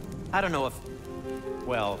don't know if...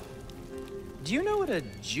 Well, do you know what a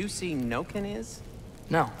juicy Noken is?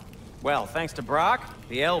 No. Well, thanks to Brock,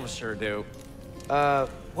 the elves sure do.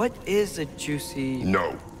 What is a juicy...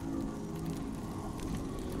 No.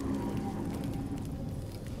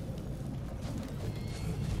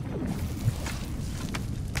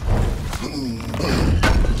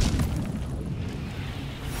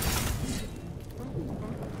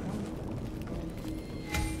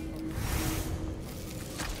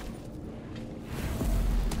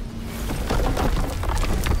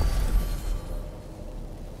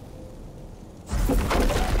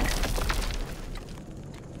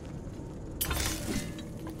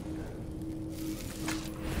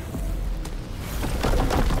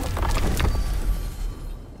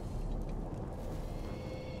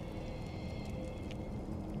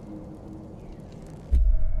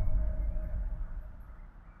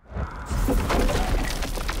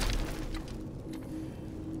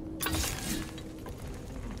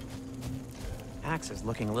 Axe is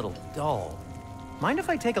looking a little dull. Mind if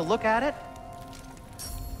I take a look at it?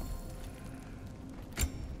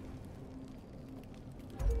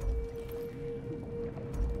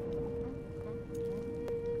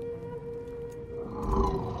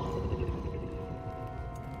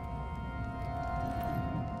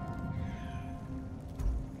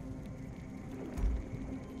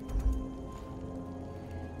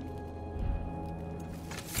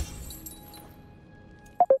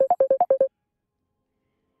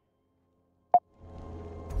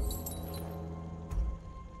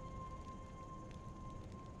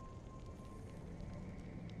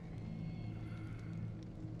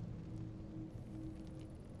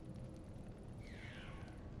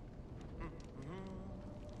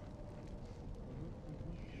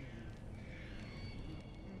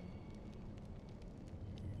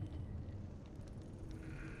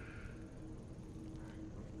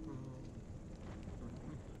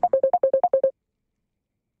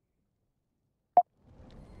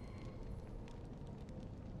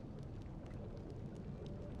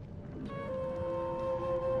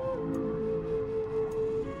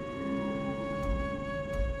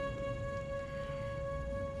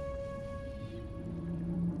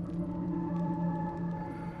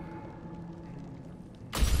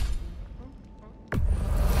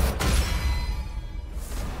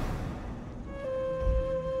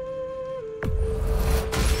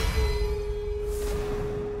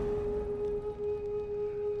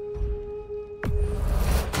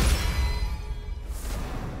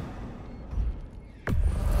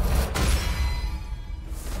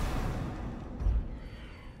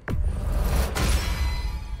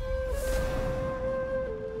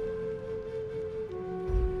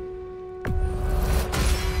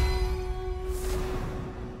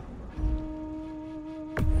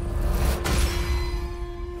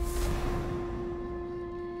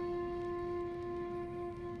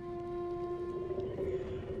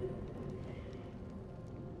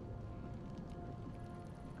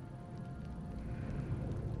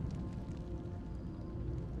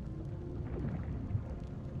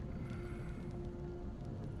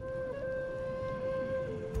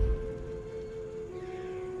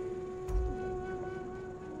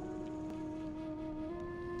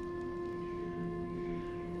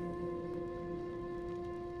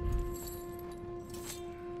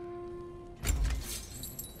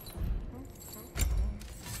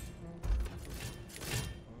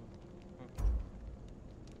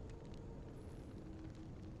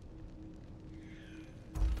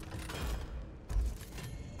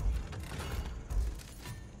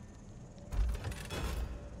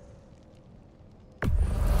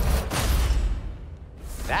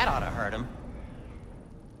 That ought to hurt him.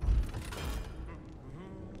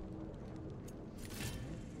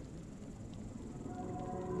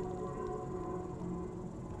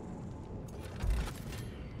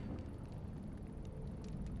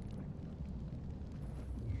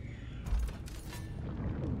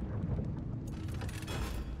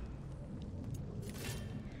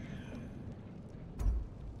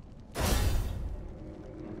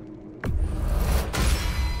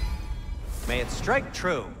 May it strike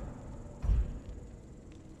true.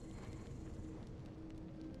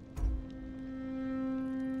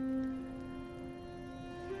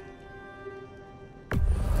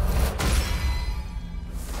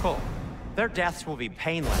 Cool. Their deaths will be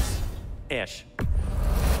painless-ish.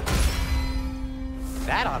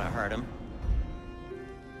 That ought to hurt him.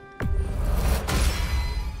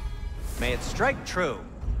 May it strike true.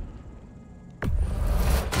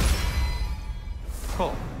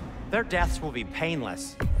 miracle. Their deaths will be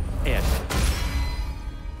painless. Ish.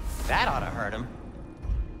 That ought to hurt him.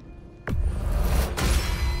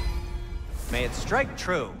 May it strike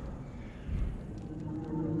true.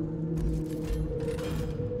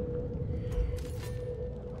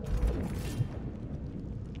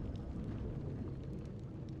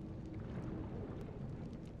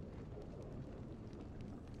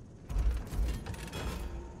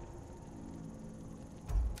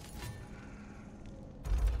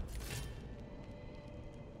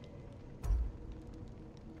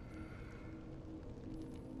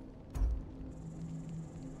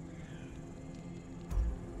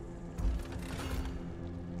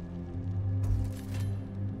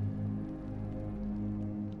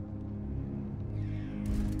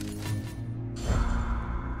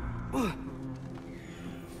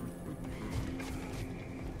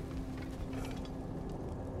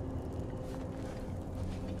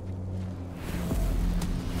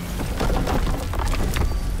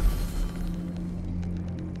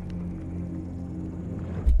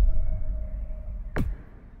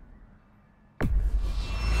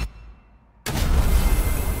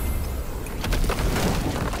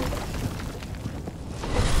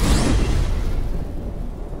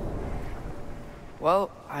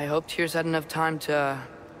 Well, I hope Tyr's had enough time to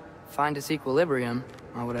find its equilibrium,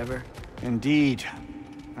 or whatever. Indeed.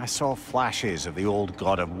 I saw flashes of the old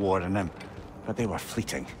god of war in him, but they were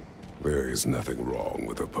fleeting. There is nothing wrong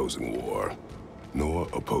with opposing war, nor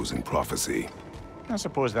opposing prophecy. I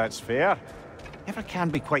suppose that's fair. Never can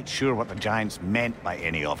be quite sure what the Giants meant by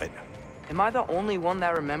any of it. Am I the only one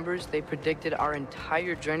that remembers they predicted our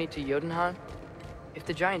entire journey to Jotunheim? If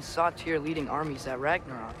the Giants saw Tyr leading armies at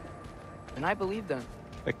Ragnarok, then I believe them.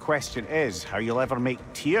 The question is how you'll ever make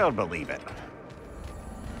Tyr believe it.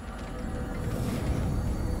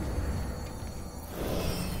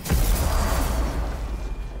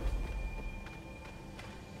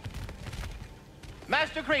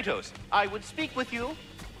 Master Kratos, I would speak with you.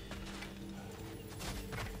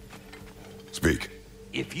 Speak.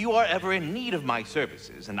 If you are ever in need of my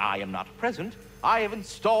services and I am not present, I have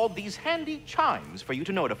installed these handy chimes for you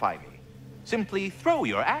to notify me. Simply throw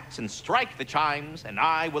your axe and strike the chimes, and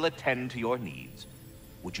I will attend to your needs.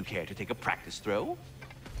 Would you care to take a practice throw?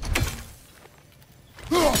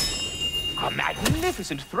 A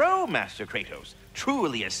magnificent throw, Master Kratos.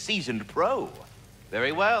 Truly a seasoned pro.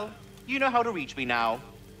 Very well. You know how to reach me now.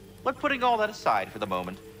 But putting all that aside for the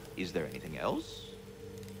moment, is there anything else?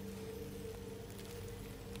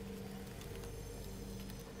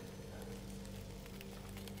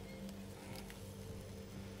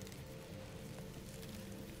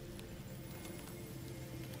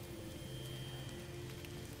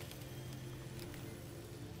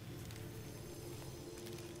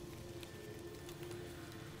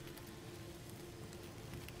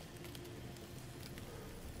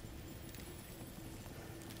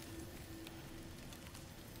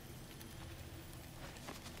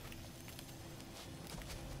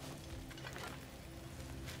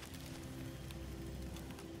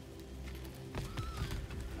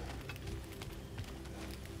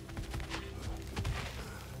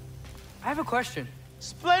 I have a question.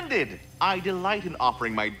 Splendid! I delight in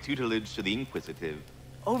offering my tutelage to the inquisitive.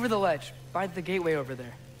 Over the ledge, by the gateway over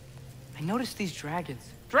there. I noticed these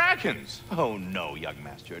dragons. Dragons? Oh no, young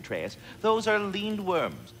Master Atreus. Those are leaned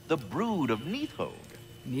worms, the brood of Nidhogg.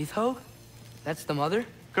 Nidhogg? That's the mother?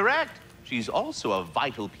 Correct. She's also a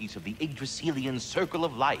vital piece of the Yggdrasilian circle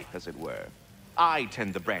of life, as it were. I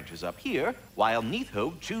tend the branches up here, while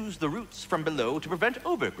Nidhogg chews the roots from below to prevent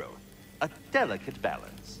overgrowth. A delicate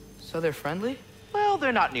balance. So they're friendly? Well,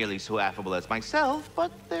 they're not nearly so affable as myself, but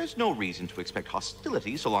there's no reason to expect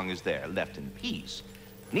hostility so long as they're left in peace.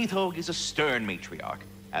 Nidhogg is a stern matriarch,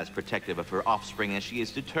 as protective of her offspring as she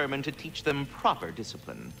is determined to teach them proper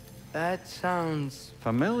discipline. That sounds...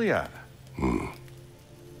 Familiar.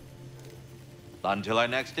 Until our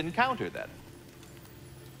next encounter, then.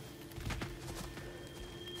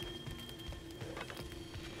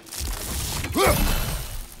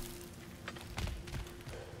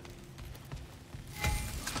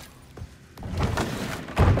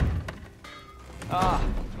 Ah,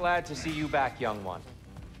 glad to see you back, young one.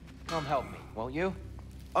 Come help me, won't you?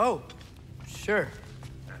 Oh, sure.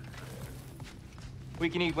 We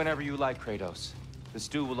can eat whenever you like, Kratos. The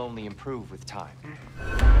stew will only improve with time.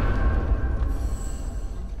 I'm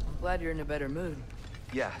glad you're in a better mood.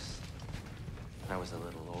 Yes. I was a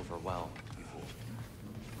little overwhelmed before.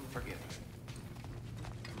 Forgive me.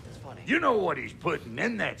 It's funny. You know what he's putting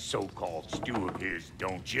in that so-called stew of his,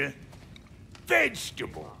 don't you?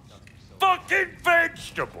 Vegetables. Fucking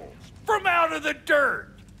vegetables! From out of the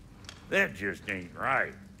dirt! That just ain't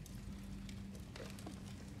right.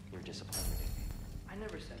 You're disappointed in me. I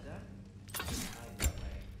never said that. Not that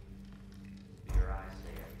way. Your eyes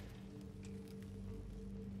say it.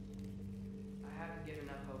 I haven't given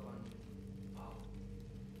up hope on you. Oh,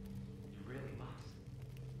 you really must.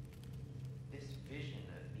 This vision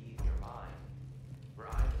of me in your mind, where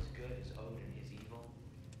I'm as good as Odin is evil,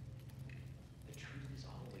 the truth is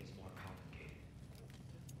always more complicated.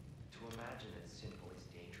 To imagine that simple is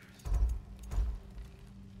dangerous.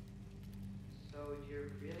 So you're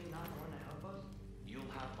really not going to help us?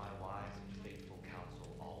 You'll have my wise and faithful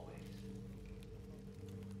counsel always.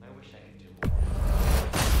 I wish I could do more.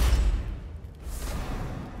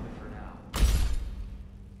 But for now, please.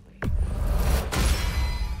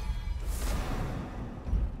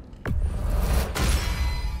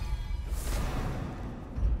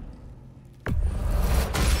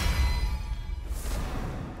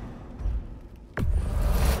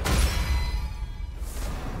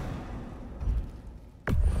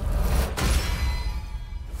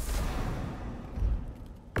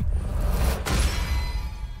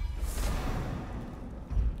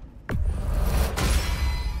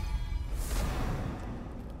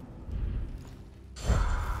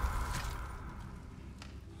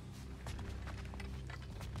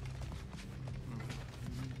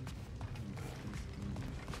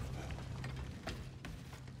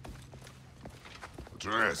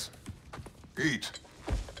 Atreus, eat.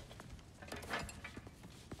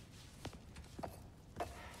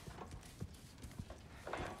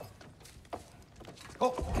 Oh,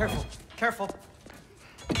 careful, careful.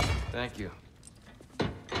 Thank you.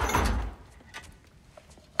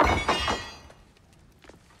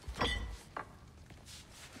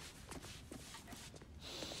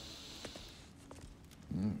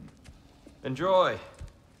 Enjoy.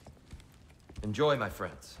 Enjoy, my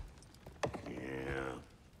friends. Yeah.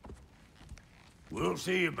 We'll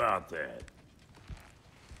see about that.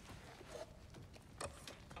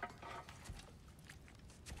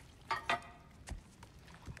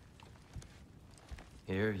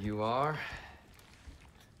 Here you are.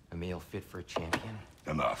 A meal fit for a champion.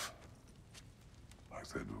 Enough. I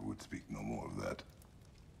said we would speak no more of that.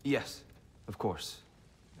 Yes, of course.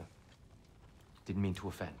 Didn't mean to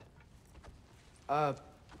offend. I'm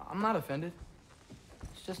not offended.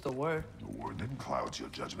 It's just a word. The word that clouds your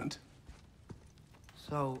judgment.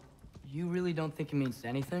 So, you really don't think it means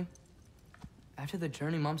anything? After the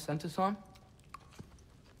journey Mom sent us on?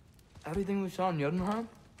 Everything we saw in Jotunheim?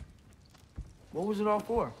 What was it all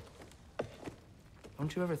for?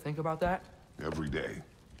 Don't you ever think about that? Every day.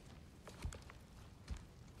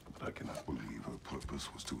 But I cannot believe her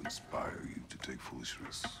purpose was to inspire you to take foolish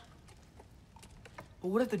risks. But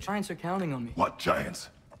what if the Giants are counting on me? What giants?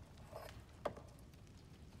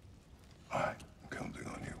 I'm counting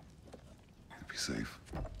on you. To be safe,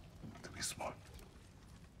 to be smart.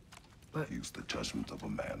 But- Use the judgment of a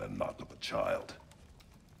man and not of a child.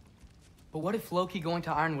 But what if Loki going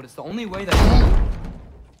to Ironwood is the only way that...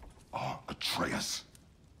 Atreus.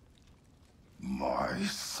 My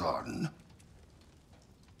son.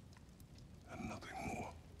 And nothing more.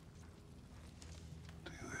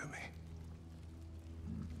 Do you hear me?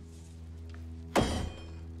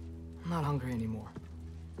 I'm not hungry anymore.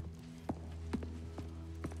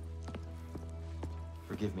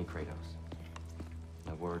 Forgive me, Kratos.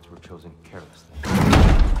 My words were chosen carelessly.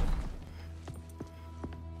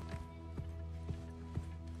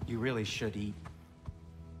 You really should eat.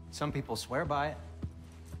 Some people swear by it.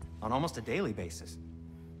 On almost a daily basis.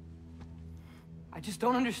 I just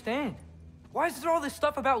don't understand. Why is there all this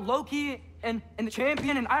stuff about Loki and the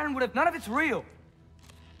champion and Ironwood if none of it's real?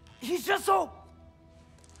 He's just so...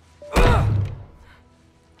 Ugh!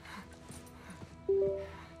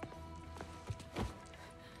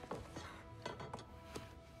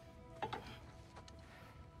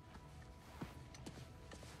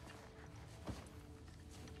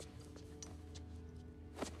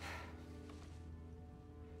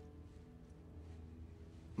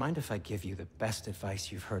 Mind if I give you the best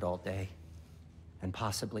advice you've heard all day? And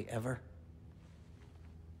possibly ever?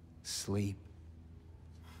 Sleep.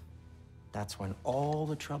 That's when all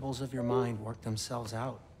the troubles of your mind work themselves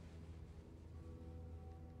out.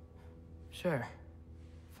 Sure.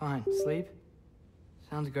 Fine. Sleep?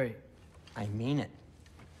 Sounds great. I mean it.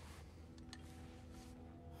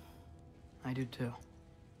 I do too.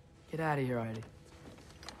 Get out of here, Heidi.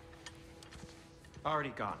 Already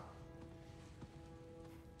gone.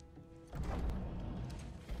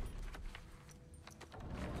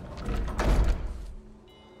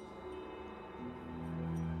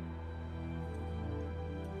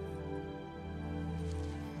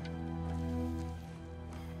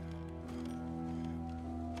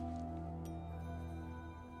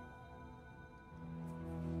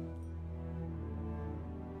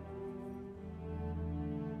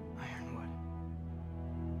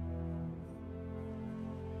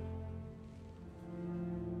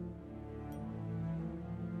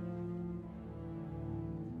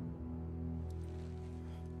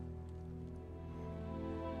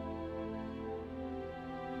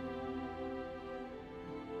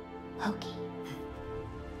 Okay.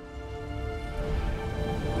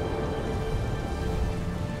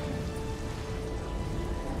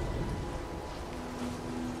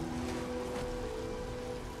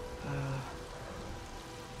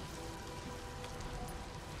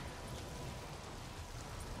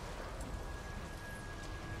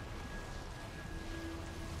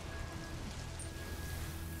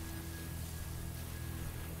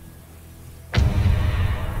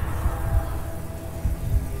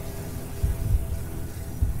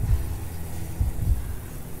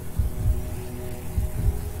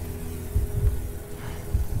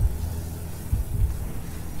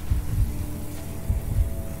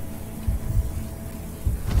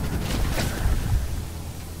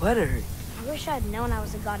 Letter. I wish I had known I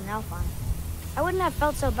was a god in Alfheim. I wouldn't have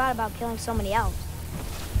felt so bad about killing so many elves.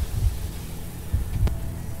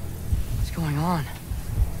 What's going on?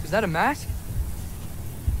 Is that a mask?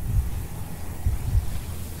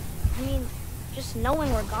 I mean, just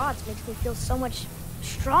knowing we're gods makes me feel so much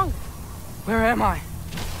stronger. Where am I?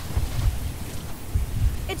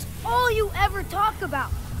 It's all you ever talk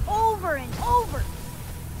about, over and over.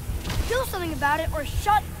 Do something about it or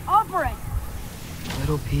shut up already.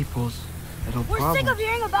 Little people's little We're problems. sick of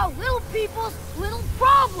hearing about little people's little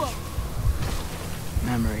problems.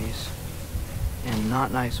 Memories. And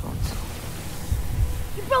not nice ones.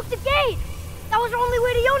 You broke the gate. That was our only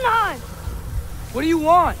way to Jotunheim. What do you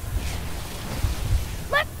want?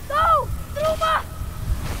 Let's go, Truma.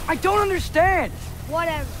 I don't understand.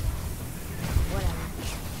 Whatever. Whatever.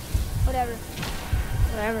 Whatever.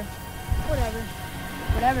 Whatever. Whatever.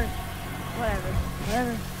 Whatever. Whatever.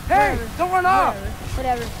 Whatever. Hey, don't run off.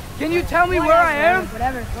 Whatever. Can you tell me where I am?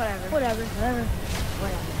 Whatever. Whatever. Whatever. Whatever.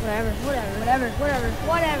 Whatever. Whatever. Whatever. Whatever.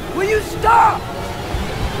 Whatever. Will you stop?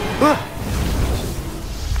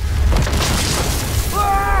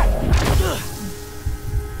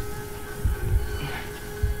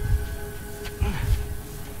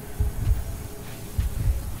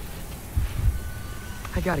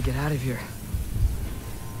 I gotta get out of here.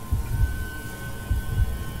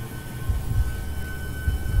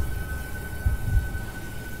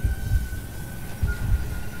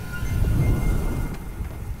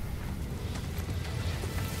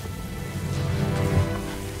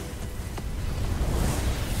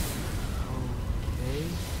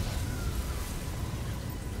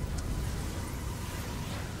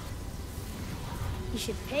 He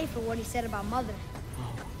should pay for what he said about Mother.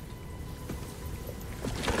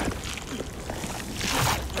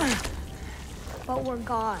 But we're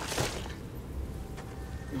gods.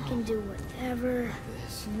 We can do whatever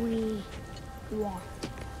we want.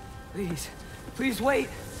 Please, please wait.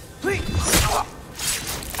 Please.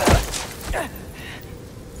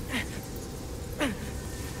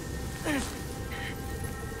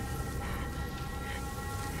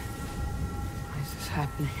 Why is this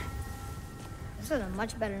happening? This is a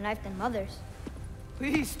much better knife than Mother's.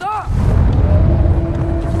 Please stop!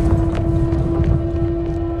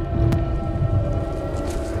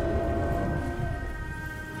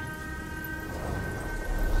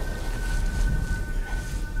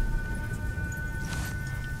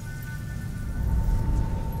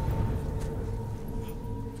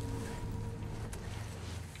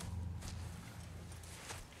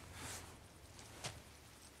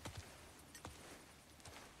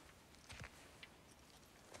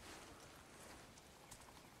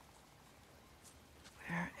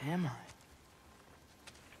 Where am I?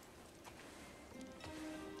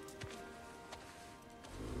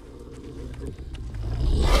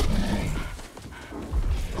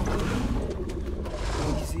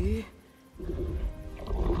 Easy.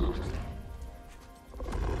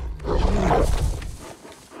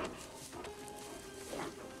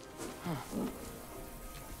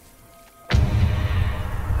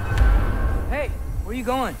 Hey, where you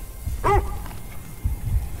going?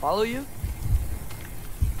 Follow you?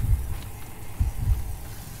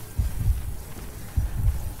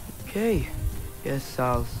 Okay, guess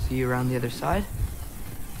I'll see you around the other side.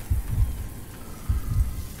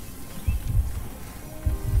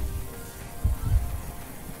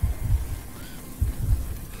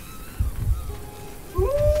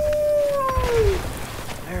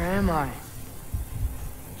 Where am I?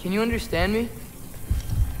 Can you understand me?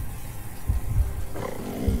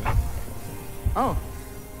 Oh,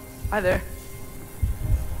 hi there.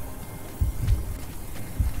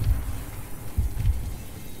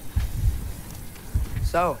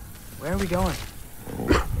 So, where are we going?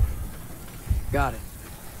 Got it.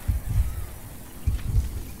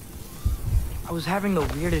 I was having the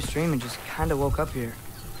weirdest dream and just kinda woke up here.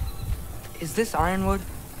 Is this Ironwood?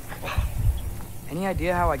 Any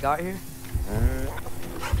idea how I got here?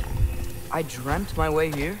 I dreamt my way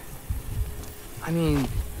here? I mean,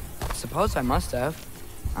 suppose I must have.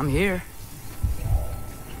 I'm here.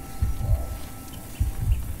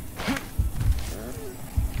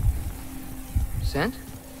 Scent?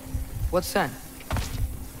 What scent?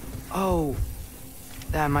 Oh,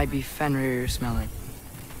 that might be Fenrir you're smelling.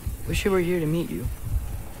 Wish I were here to meet you.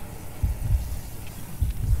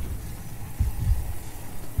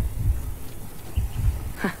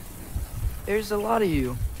 There's a lot of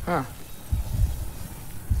you, huh?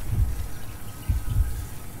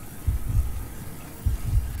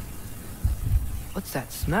 What's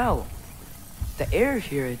that smell? The air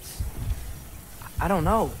here, I don't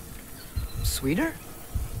know. Sweeter?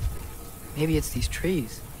 Maybe it's these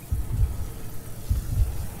trees.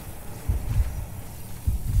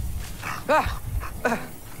 Ah!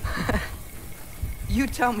 You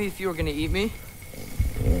tell me if you were gonna eat me.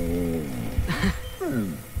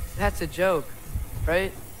 That's a joke,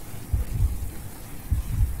 right?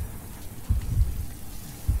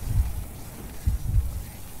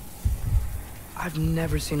 I've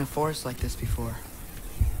never seen a forest like this before.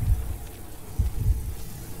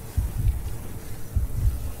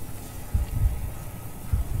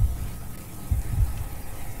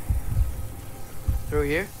 Through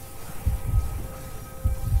here?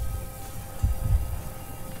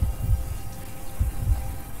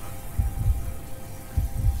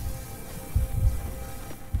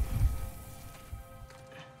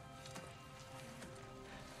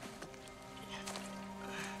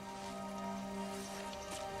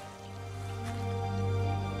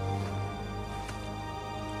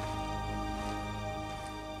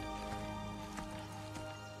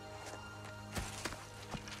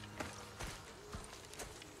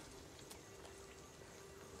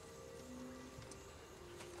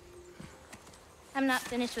 I'm not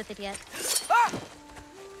finished with it yet. Ah!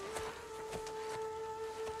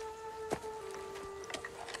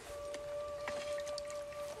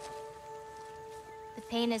 The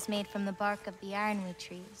paint is made from the bark of the ironwood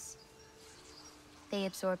trees. They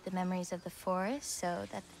absorb the memories of the forest so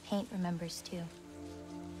that the paint remembers too.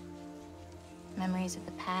 Memories of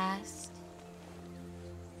the past,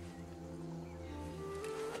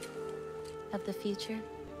 of the future.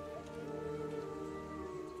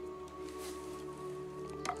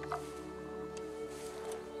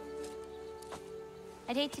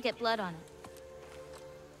 I'd hate to get blood on it.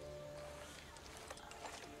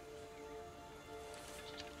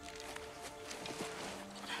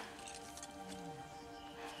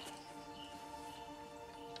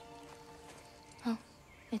 Oh,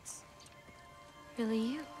 it's really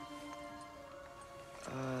you.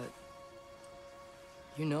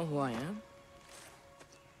 You know who I am?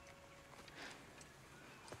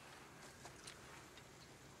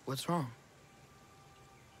 What's wrong?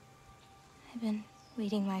 I've been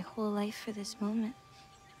waiting my whole life for this moment.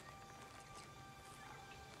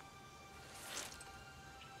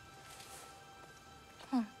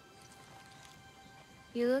 Huh.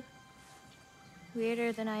 You look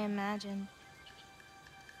weirder than I imagined.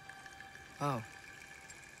 Oh.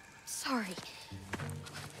 Sorry.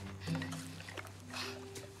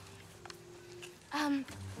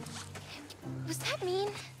 Was that mean?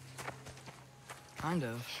 Kind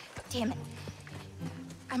of. Damn it.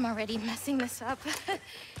 I'm already messing this up.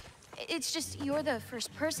 It's just you're the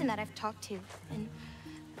first person that I've talked to in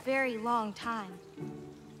a very long time.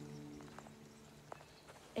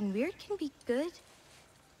 And weird can be good.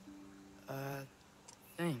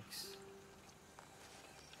 Thanks.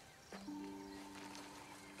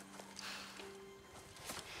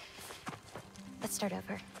 Let's start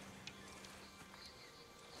over.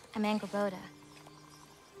 I'm Angelboda.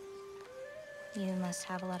 You must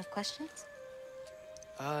have a lot of questions?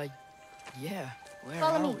 Yeah. Where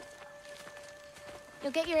Follow are me. we?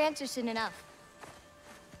 You'll get your answers soon enough.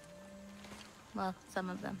 Well, some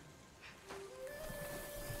of them.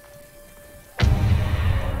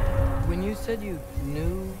 When you said you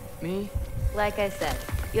knew me? Like I said,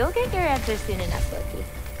 you'll get your answers soon enough,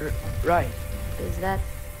 Loki. Right. Is that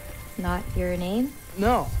not your name?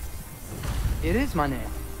 No. It is my name.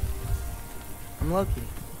 I'm Loki.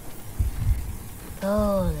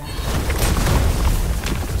 Lola.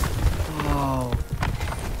 Oh.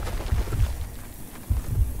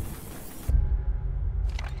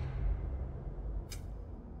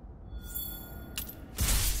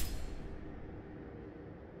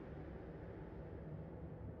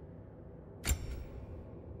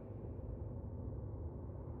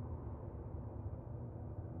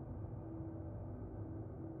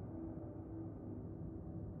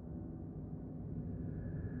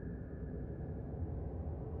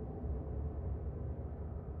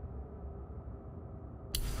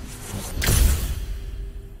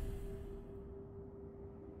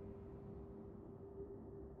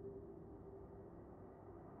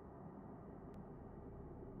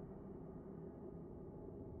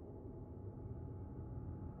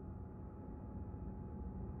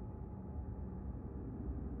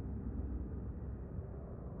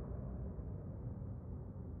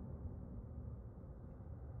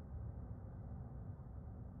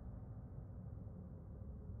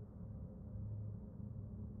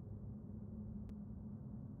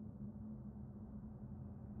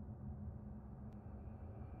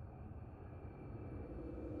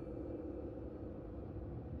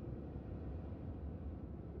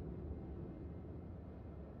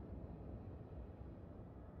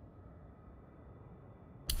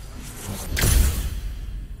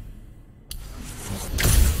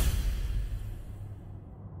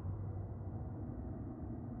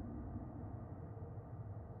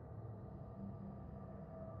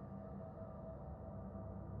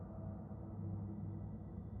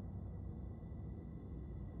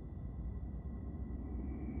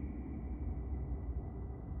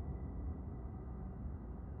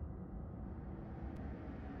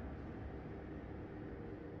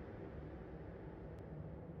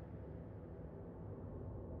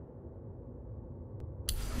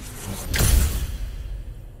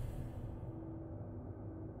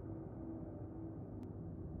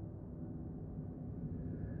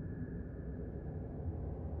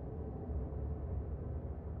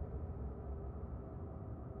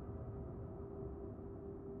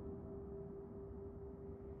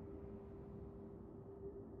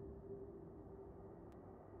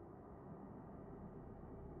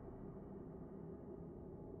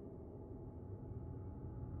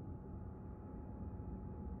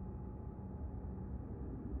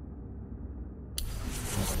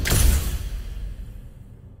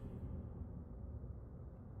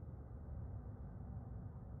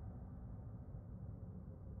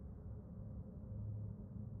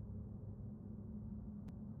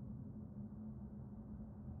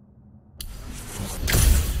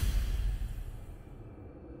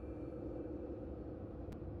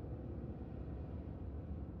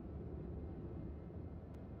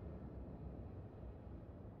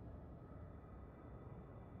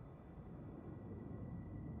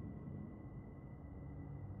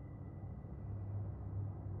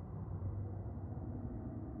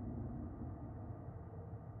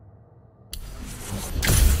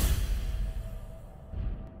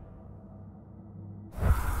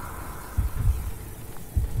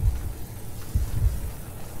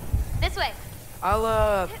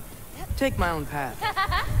 I'll, take my own path.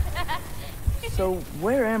 So,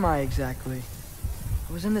 where am I exactly?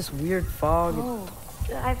 I was in this weird fog. Oh,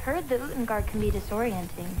 I've heard the Utengard can be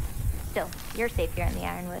disorienting. Still, you're safe here in the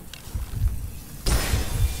Ironwood.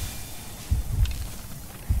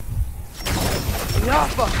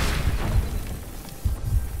 Yaffa!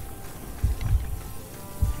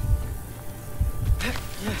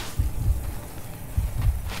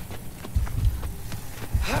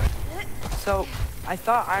 So, I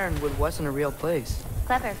thought Ironwood wasn't a real place.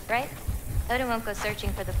 Clever, right? Odin won't go searching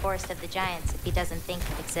for the Forest of the Giants if he doesn't think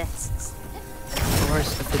it exists.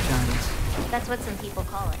 Forest of the Giants. That's what some people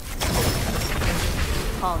call it.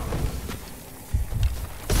 Called.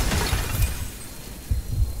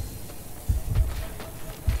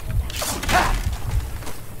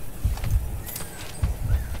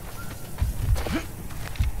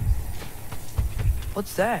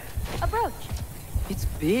 What's that? A brooch. It's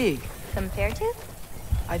big. Compared to?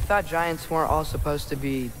 I thought giants weren't all supposed to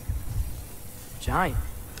be... giant.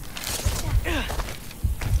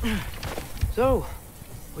 So,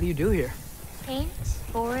 what do you do here? Paint,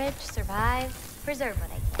 forage, survive, preserve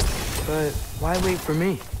what I can. But why wait for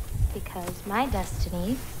me? Because my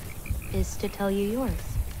destiny is to tell you yours.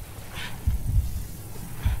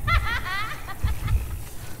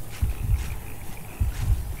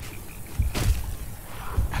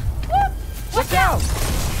 Look out!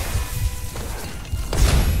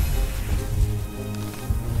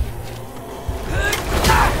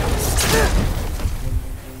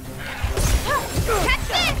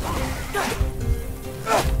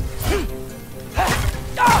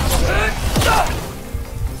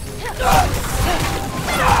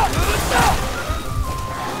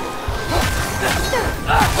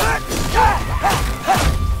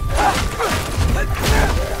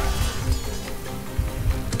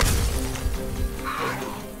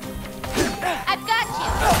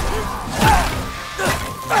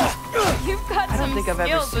 I've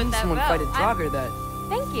ever seen someone fight a Draugr that...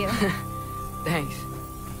 Thank you. Thanks.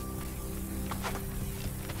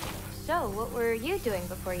 So, what were you doing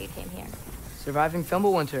before you came here? Surviving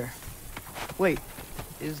Fimbulwinter. Wait,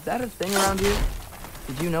 is that a thing around here?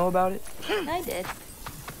 Did you know about it? I did.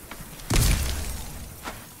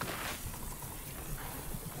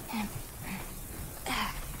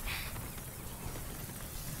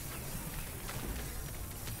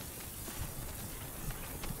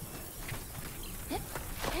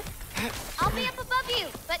 I'll be up above you,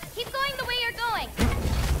 but keep going the way you're going.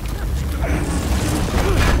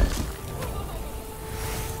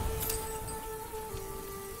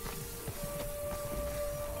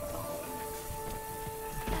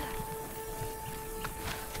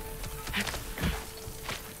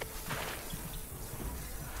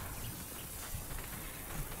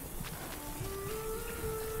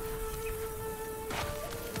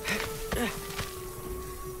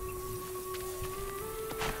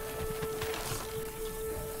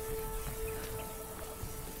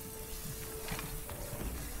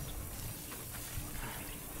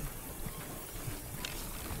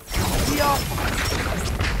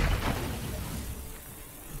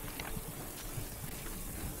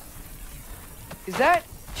 Is that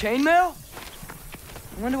chainmail?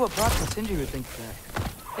 I wonder what Brock and Sindri would think of that.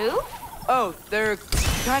 Who? Oh, they're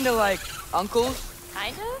kind of like uncles.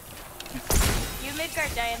 Kind of? You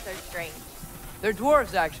Midgard giants are strange. They're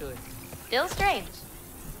dwarves, actually. Still strange.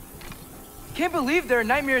 Can't believe there are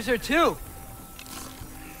nightmares here, too.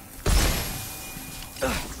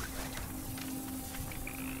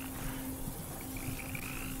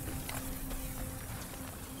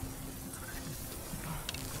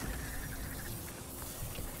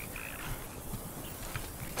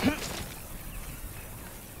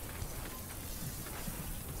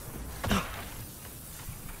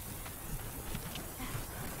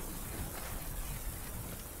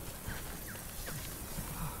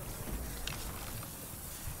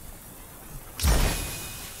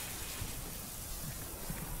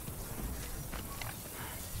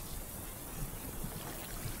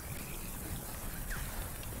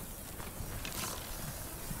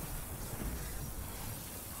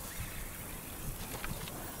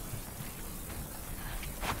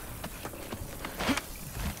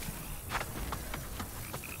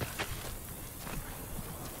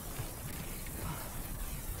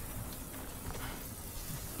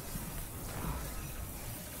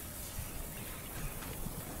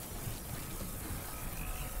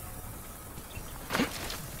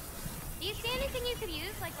 Do you see anything you could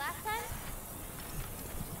use like last time?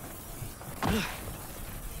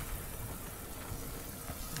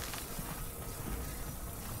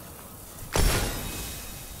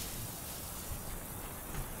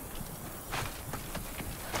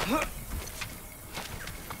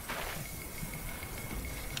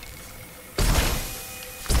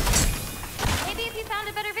 found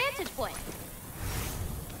a better vantage point.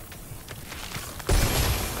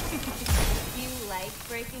 You like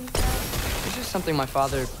breaking stuff? It's just something my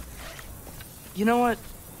father... You know what?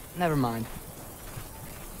 Never mind.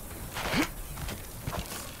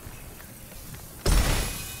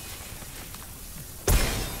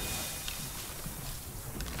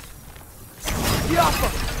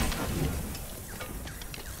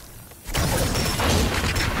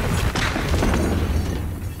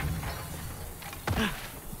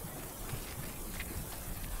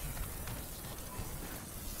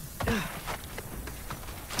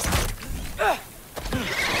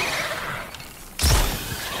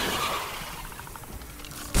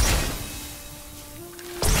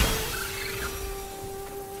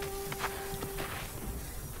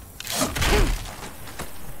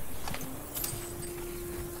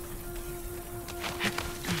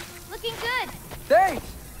 Thanks!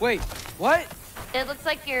 Wait, what? It looks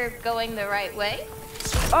like you're going the right way.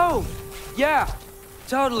 Oh, yeah,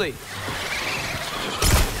 totally.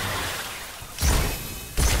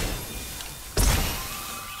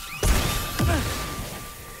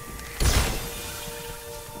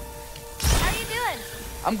 How you doing?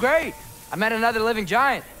 I'm great. I met another living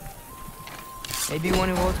giant. Maybe one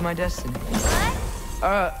who holds my destiny.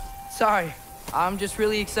 What? Sorry. I'm just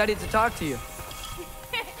really excited to talk to you.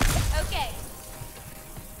 Okay.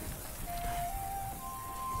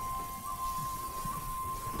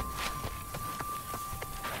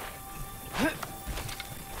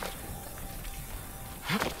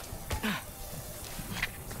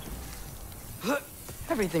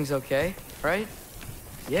 Everything's okay, right?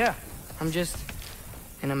 Yeah, I'm just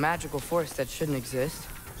in a magical forest that shouldn't exist.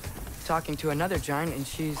 Talking to another giant and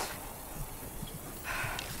she's...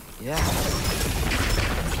 Yeah.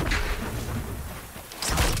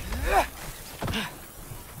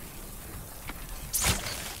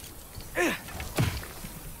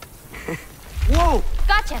 Whoa!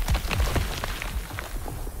 Gotcha!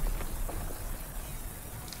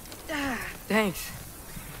 Thanks.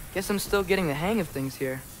 Guess I'm still getting the hang of things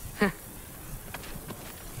here.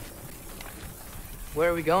 Where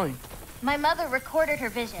are we going? My mother recorded her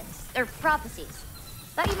visions, or prophecies.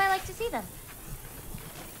 Thought you might like to see them.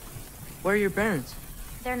 Where are your parents?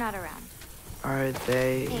 They're not around. Are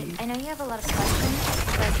they... Hey, I know you have a lot of questions,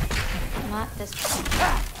 but not this one.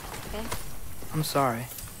 Okay? I'm sorry.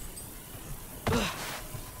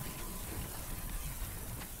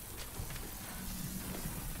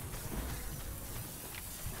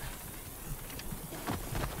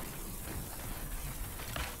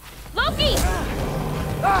 Loki!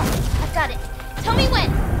 I've got it. Tell me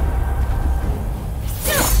when.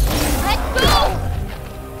 Let go!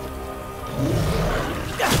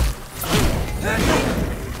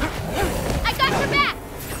 I got your back!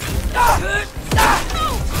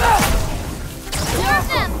 More of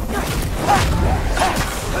them!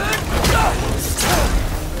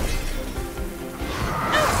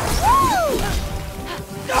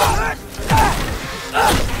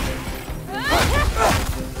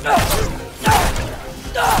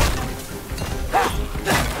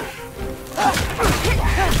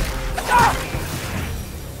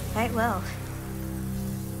 Right, well.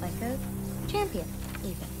 Like a champion,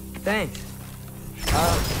 even. Thanks.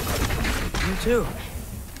 You too.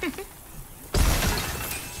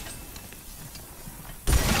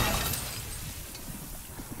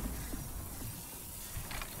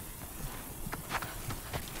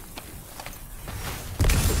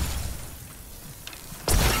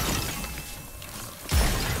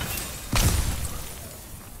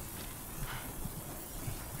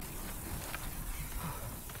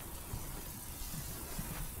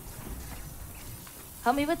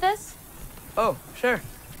 Help me with this? Oh, sure.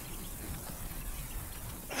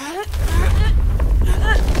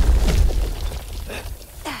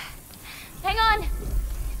 Hang on.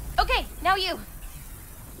 Okay, now you.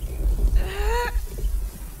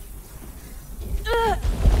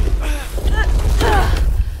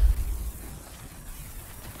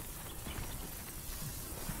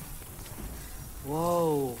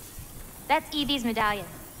 Whoa. That's Evie's medallion.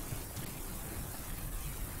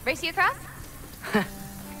 Race you across?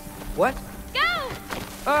 What?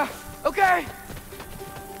 Go! Okay.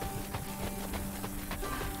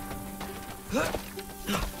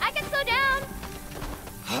 I can slow down.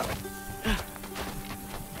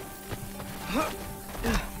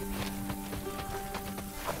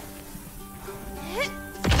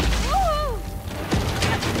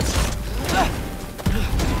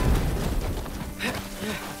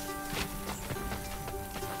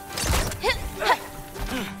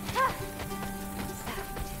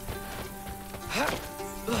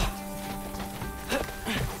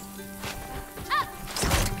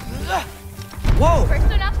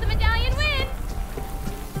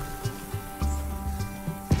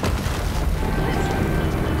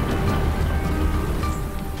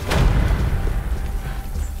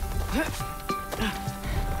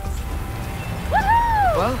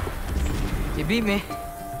 Well, you beat me.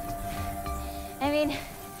 I mean,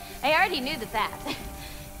 I already knew the path.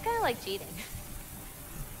 Kind of like cheating.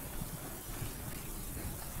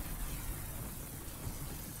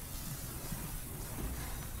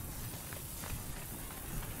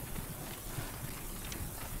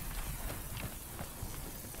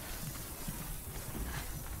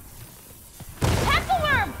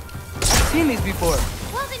 I've seen these before.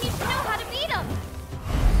 Well, then you should know how to beat them.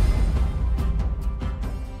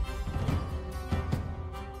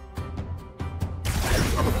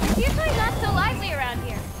 Usually not so lively around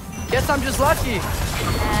here. Guess I'm just lucky.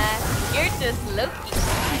 You're just Loki.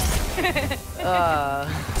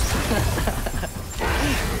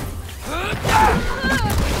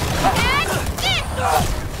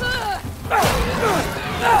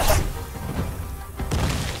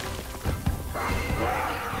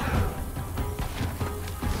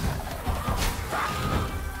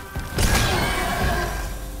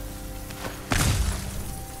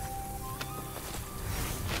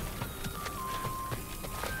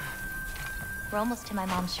 We're almost to my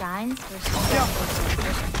mom's shrines.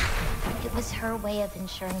 It was her way of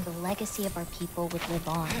ensuring the legacy of our people would live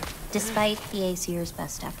on, despite the Aesir's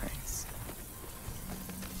best efforts.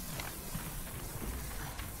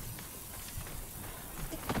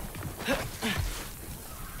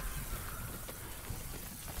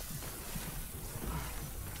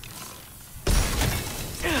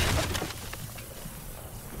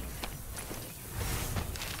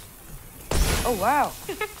 Oh, wow.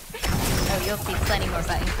 Oh, you'll see plenty more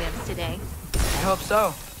button clamps today. I hope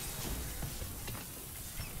so.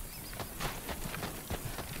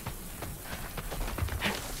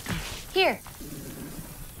 Here.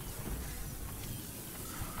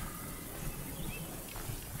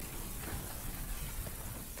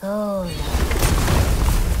 Oh.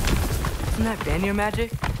 Isn't that Vanir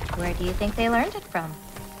magic? Where do you think they learned it from?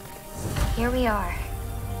 Here we are.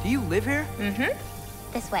 Do you live here? Mm-hmm.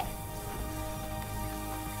 This way.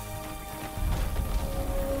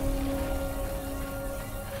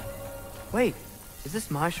 Wait, is this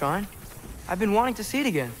my shrine? I've been wanting to see it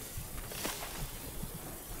again.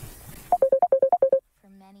 For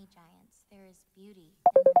many giants, there is beauty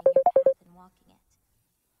in learning your path and walking it.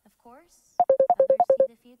 Of course, others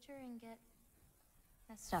see the future and get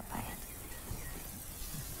messed up by it.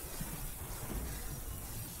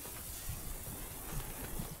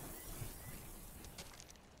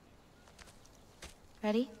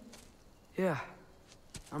 Ready? Yeah,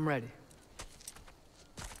 I'm ready.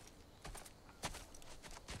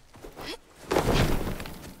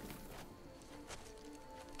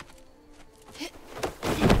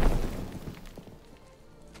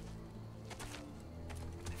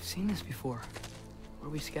 I've seen this before, where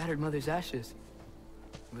we scattered Mother's ashes.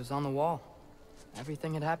 It was on the wall.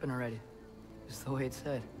 Everything had happened already, just the way it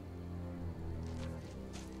said.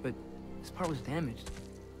 But this part was damaged.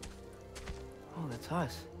 Oh, that's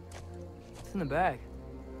us. It's in the bag.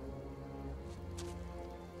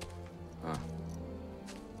 Huh.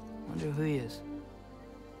 Wonder who he is.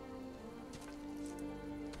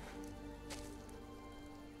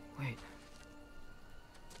 Wait.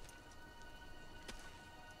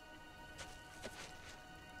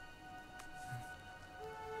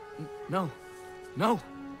 No. No!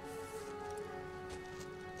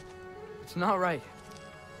 It's not right.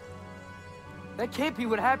 That can't be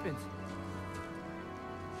what happened.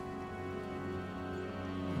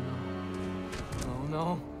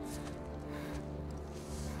 No.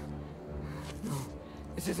 No.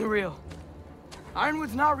 This isn't real.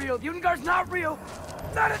 Ironwood's not real. Ungar's not real.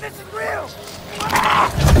 None of this is real!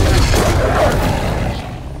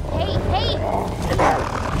 Hey!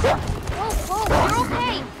 Whoa, you're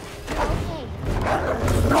okay!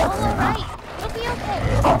 You're all right. It'll be okay.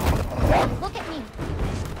 Look at me.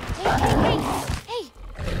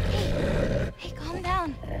 Hey, calm down.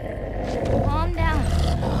 Calm down.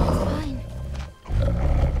 It's fine.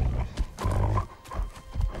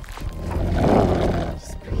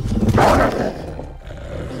 Just breathe.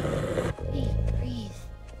 Hey, breathe.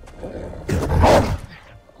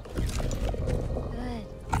 Good.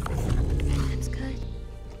 That's good.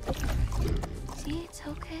 See, it's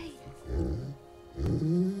okay.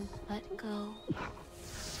 Let go.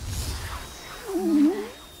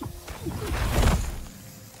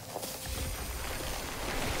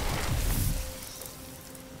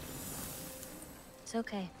 It's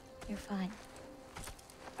okay. You're fine.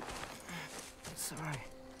 Sorry.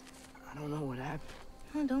 I don't know what happened.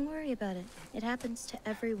 Oh, don't worry about it. It happens to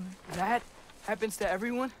everyone. That happens to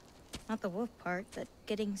everyone? Not the wolf part, but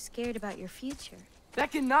getting scared about your future.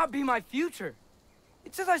 That cannot be my future.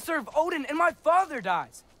 It says I serve Odin and my father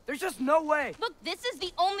dies. There's just no way. Look, this is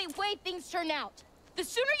the only way things turn out. The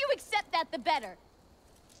sooner you accept that, the better.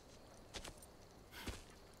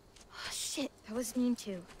 Oh, shit, that was mean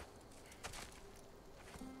too.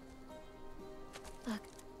 Look.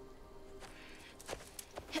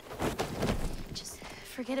 Just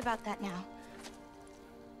forget about that now.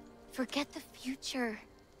 Forget the future.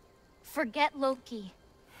 Forget Loki.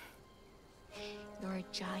 You're a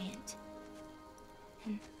giant.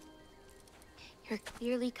 And you're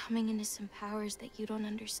clearly coming into some powers that you don't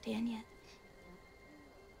understand yet.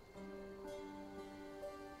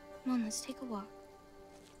 Come on, let's take a walk.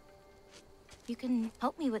 You can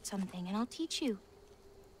help me with something, and I'll teach you.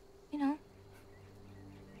 You know,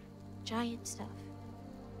 giant stuff.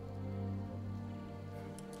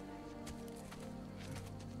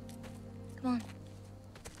 Come on.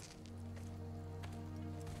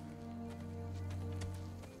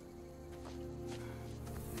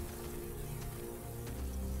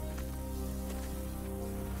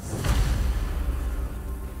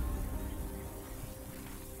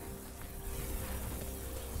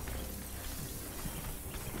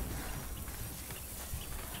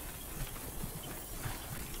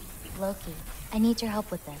 Loki, I need your help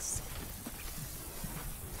with this.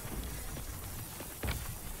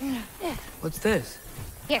 What's this?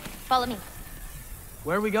 Here, follow me.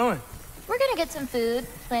 Where are we going? We're gonna get some food,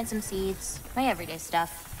 plant some seeds, my everyday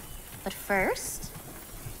stuff. But first,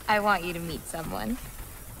 I want you to meet someone.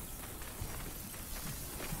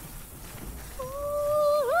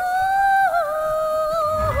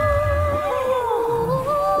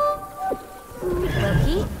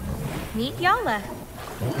 Loki, meet Yala.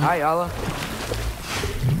 Hi, Yala.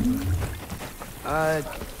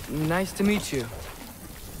 Nice to meet you.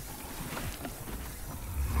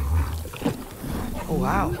 Oh,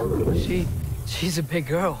 wow. She's a big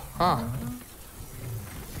girl, huh?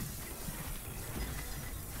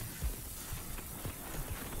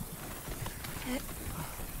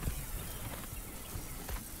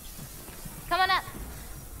 Come on up.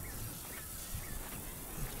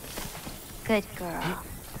 Good girl.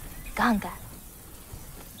 Ganga.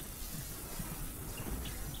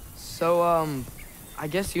 So, I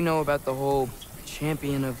guess you know about the whole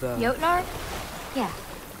champion of the... Jotnar? Yeah.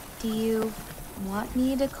 Do you want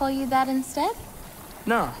me to call you that instead?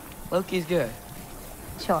 No, Loki's good.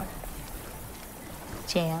 Sure.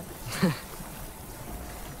 Champ.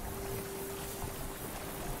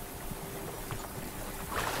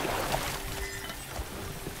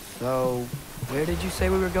 So, where did you say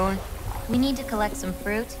we were going? We need to collect some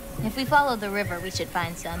fruit. If we follow the river, we should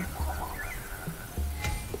find some.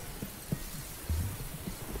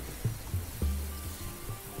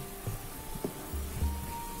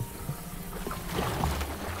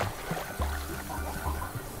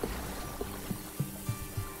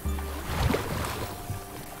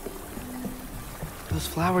 Those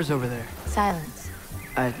flowers over there. Silence.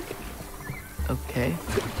 Okay.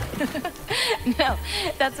 No,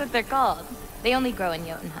 that's what they're called. They only grow in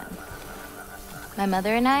Jotunheim. My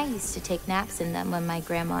mother and I used to take naps in them when my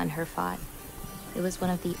grandma and her fought. It was one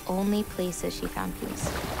of the only places she found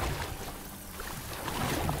peace.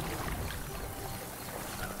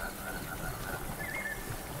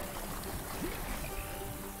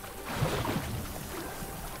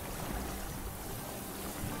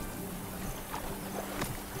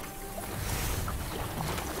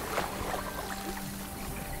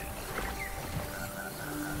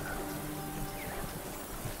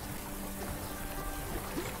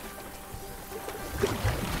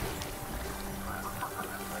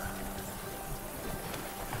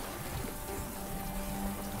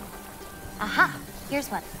 Aha! Here's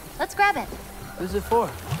one. Let's grab it. Who's it for?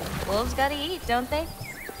 Wolves gotta eat, don't they?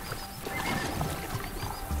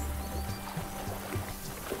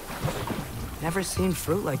 Never seen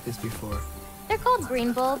fruit like this before. They're called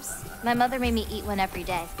green bulbs. My mother made me eat one every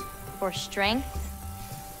day. For strength,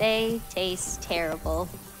 they taste terrible.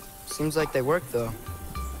 Seems like they work, though.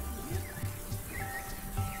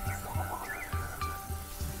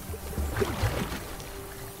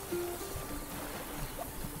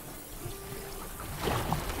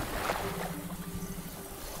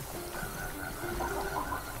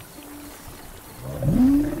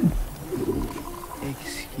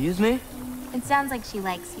 Excuse me? It sounds like she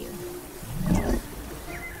likes you.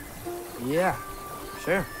 Yeah,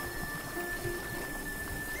 sure.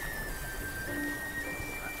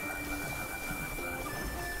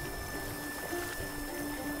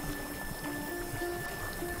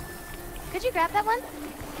 Could you grab that one?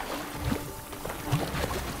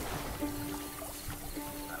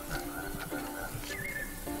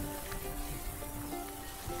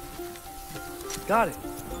 got it.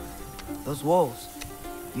 Those wolves.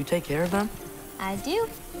 You take care of them? I do.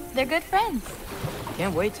 They're good friends.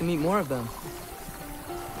 Can't wait to meet more of them.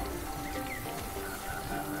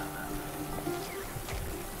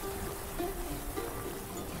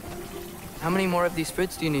 How many more of these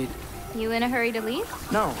fruits do you need? You in a hurry to leave?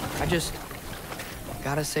 No, I just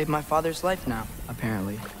gotta save my father's life now,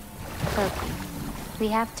 apparently. Look, we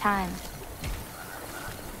have time.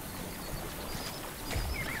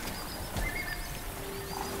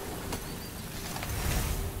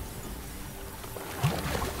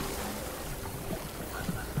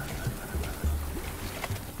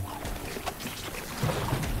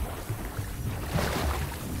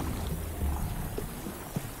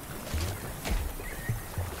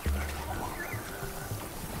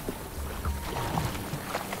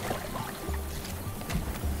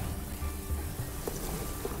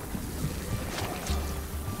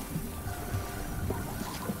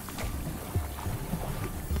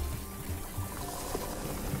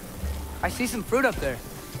 I see some fruit up there.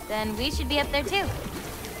 Then we should be up there too.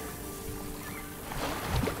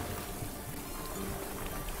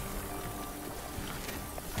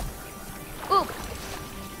 Ooh.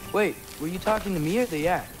 Wait, were you talking to me or the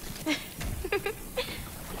yak?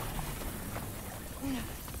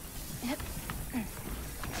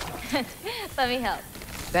 Let me help.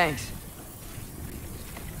 Thanks.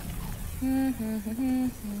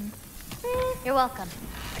 You're welcome.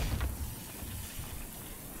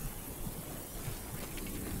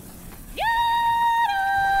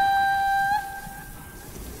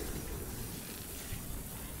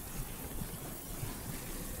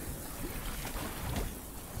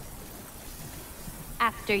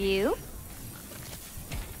 After you.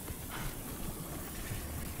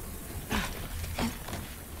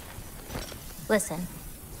 Listen,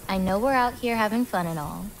 I know we're out here having fun and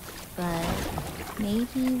all, but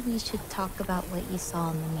maybe we should talk about what you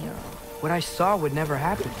saw in the mural. What I saw would never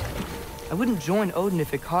happen. I wouldn't join Odin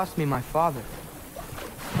if it cost me my father.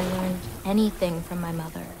 I learned anything from my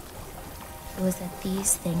mother. It was that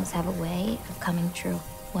these things have a way of coming true,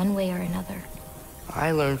 one way or another.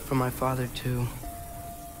 I learned from my father too.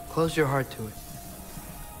 Close your heart to it.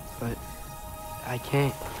 But I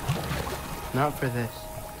can't. Not for this.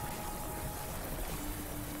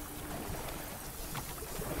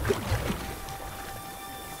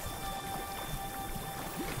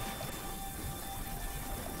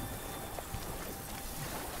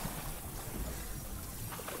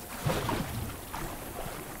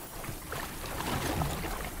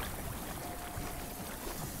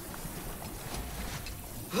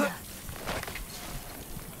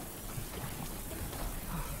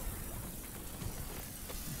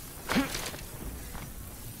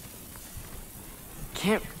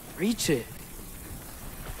 Can't reach it.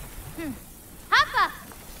 Hoppa!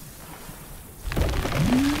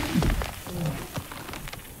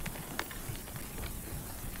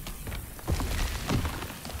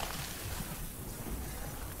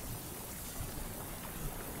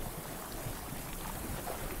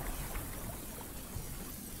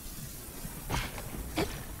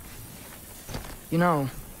 You know,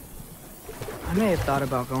 I may have thought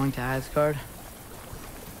about going to Asgard,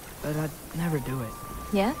 but I'd never do it.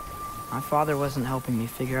 Yeah? My father wasn't helping me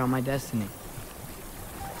figure out my destiny.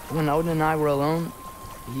 When Odin and I were alone,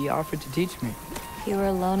 he offered to teach me. If you were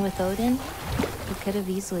alone with Odin, he could have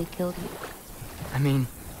easily killed you. I mean,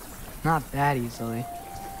 not that easily.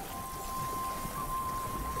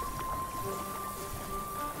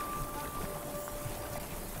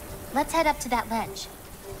 Let's head up to that ledge.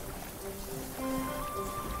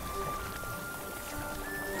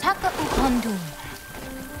 Taka ukondun.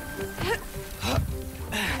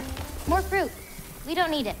 More fruit. We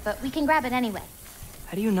don't need it, but we can grab it anyway.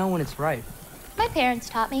 How do you know when it's ripe? My parents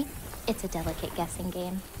taught me. It's a delicate guessing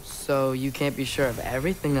game. So you can't be sure of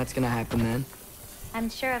everything that's gonna happen then? I'm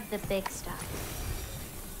sure of the big stuff.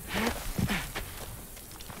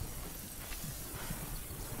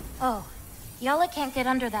 Oh, Yala can't get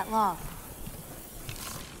under that log.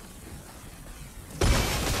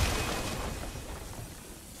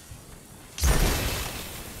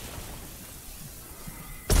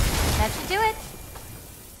 That should do it.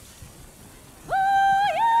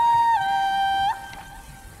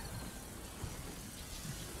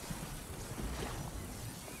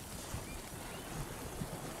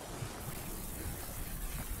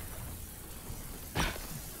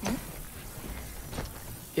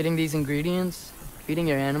 Getting these ingredients, feeding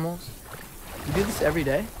your animals. You do this every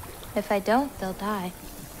day? If I don't, they'll die.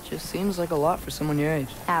 Just seems like a lot for someone your age.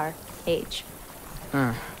 Our age.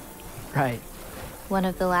 Huh. Right. One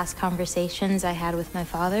of the last conversations I had with my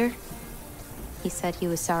father, He said he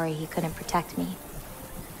was sorry he couldn't protect me.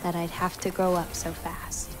 That I'd have to grow up so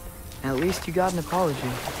fast. At least you got an apology.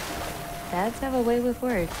 Dads have a way with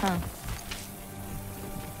words, huh?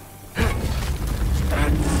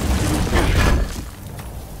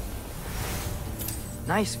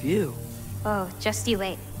 Nice view. Oh, just you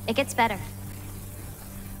wait. It gets better.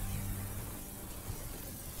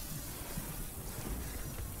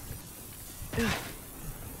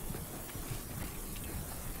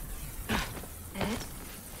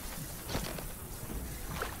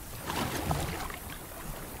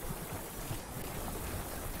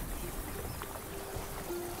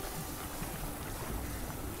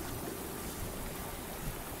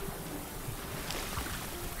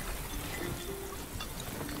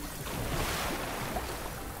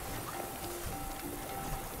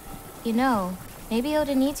 You know, maybe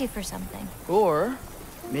Odin needs you for something. Or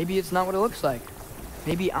maybe it's not what it looks like.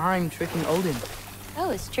 Maybe I'm tricking Odin. Oh,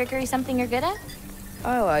 is trickery something you're good at?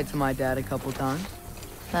 I lied to my dad a couple times.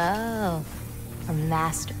 Oh, a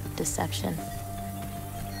master of deception.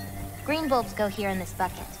 Green bulbs go here in this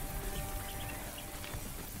bucket.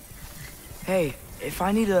 Hey, if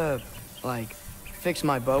I need to, like, fix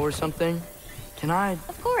my bow or something, can I?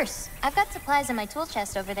 Of course. I've got supplies in my tool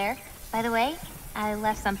chest over there. By the way, I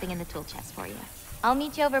left something in the tool chest for you. I'll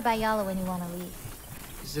meet you over by Yala when you want to leave.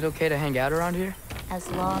 Is it okay to hang out around here?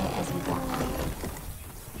 As long as you want.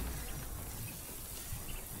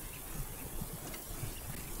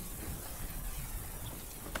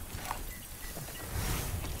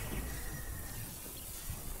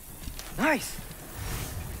 Nice!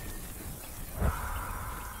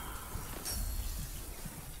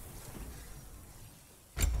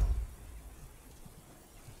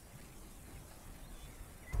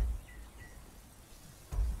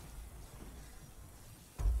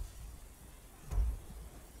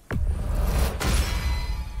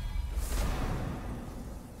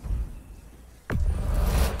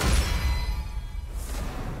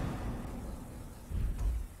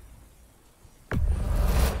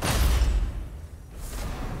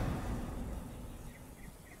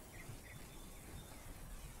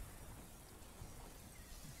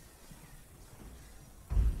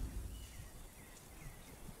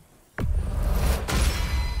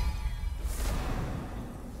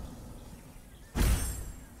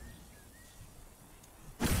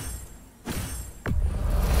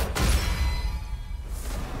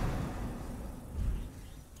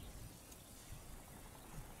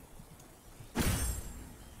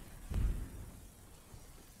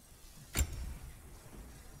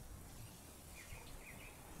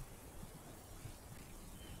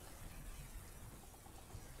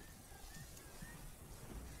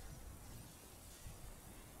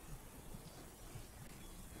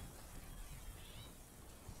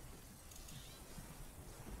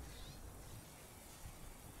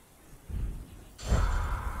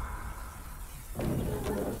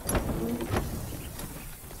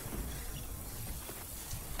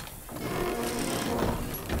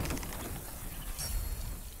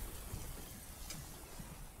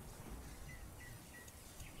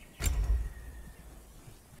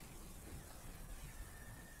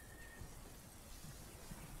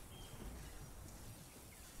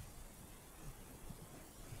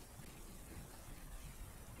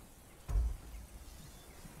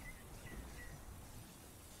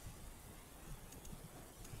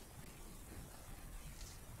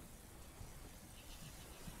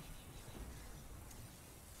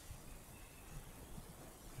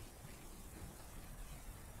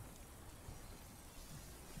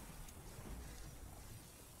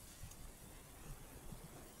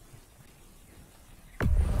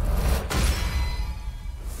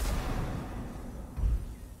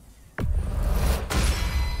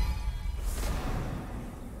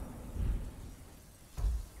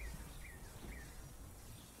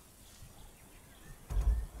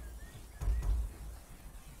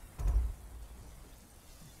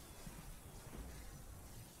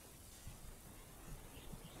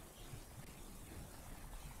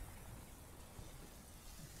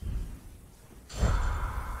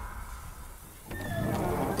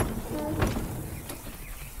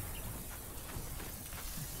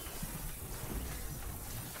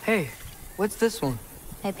 Hey, what's this one?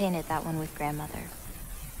 I painted that one with grandmother.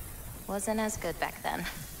 Wasn't as good back then.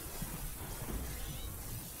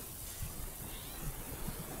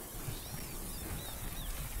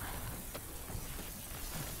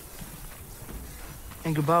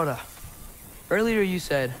 And Gabauda, earlier you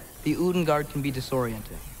said the Udengard can be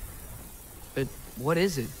disorienting. But what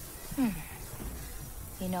is it?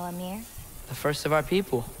 You know Amir? The first of our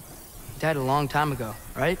people. He died a long time ago,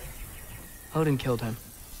 right? Odin killed him.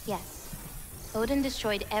 Yes. Odin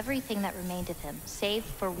destroyed everything that remained of him, save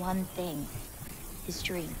for one thing. His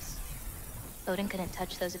dreams. Odin couldn't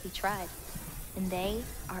touch those if he tried. And they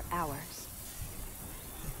are ours.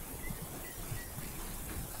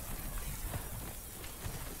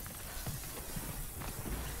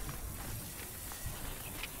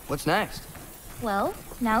 What's next? Well,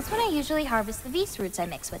 now's when I usually harvest the beast roots I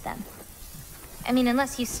mix with them. I mean,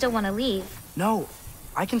 unless you still want to leave. No,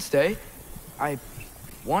 I can stay. I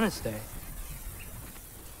want to stay.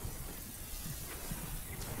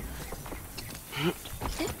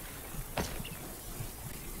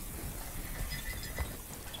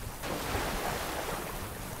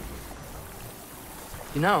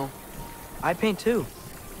 You know, I paint too.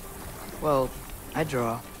 Well, I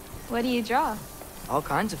draw. What do you draw? All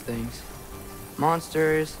kinds of things.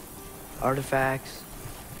 Monsters, artifacts,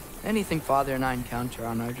 anything Father and I encounter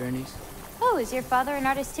on our journeys. Oh, is your father an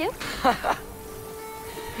artist too?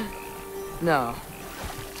 No.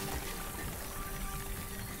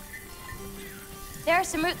 There are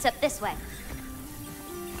some roots up this way.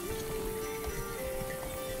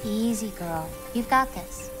 Easy, girl. You've got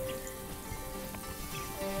this.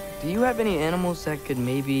 Do you have any animals that could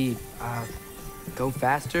maybe, go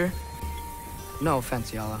faster? No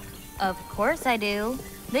offense, Yala. Of course I do.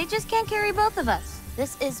 They just can't carry both of us.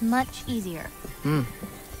 This is much easier.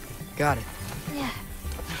 Got it. Yeah.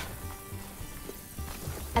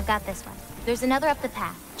 I've got this one. There's another up the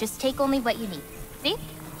path. Just take only what you need. See?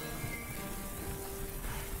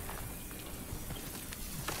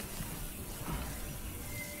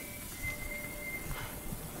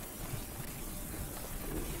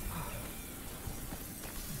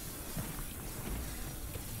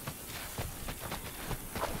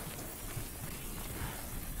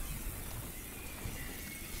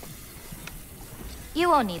 You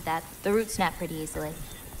won't need that. The roots snap pretty easily.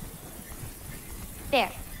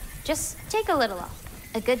 There. Just take a little off.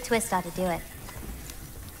 A good twist ought to do it.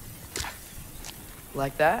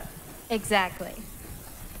 Like that? Exactly.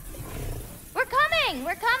 We're coming!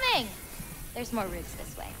 We're coming! There's more roots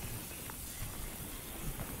this way.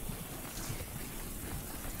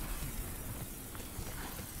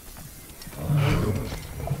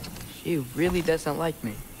 She really doesn't like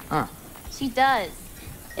me, huh? She does.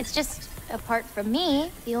 It's just, apart from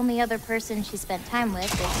me, the only other person she spent time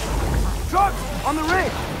with is... Trucks! On the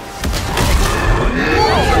ridge!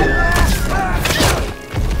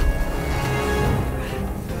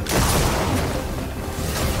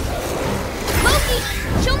 Loki!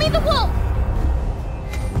 Show me the wolf!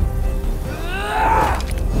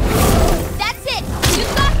 That's it! You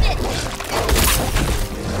got this!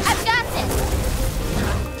 I've got this!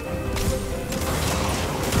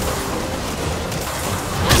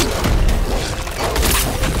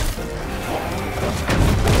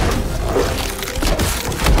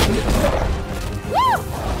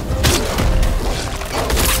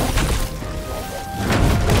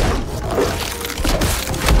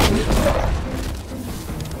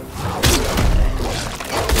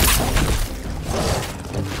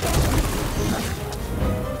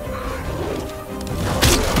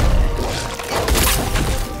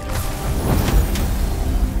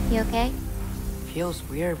 You okay? Feels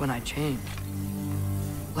weird when I change.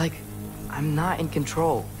 Like, I'm not in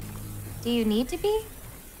control. Do you need to be?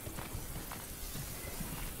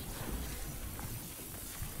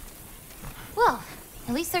 Well,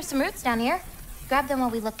 at least there's some roots down here. Grab them while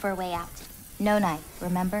we look for a way out. No knife,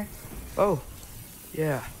 remember? Oh,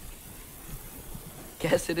 yeah.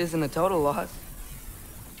 Guess it isn't a total loss.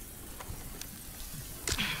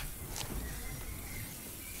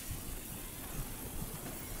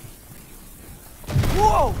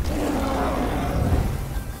 Whoa!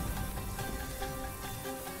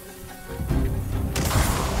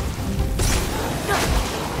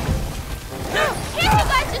 Can't you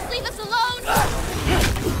guys just leave us alone?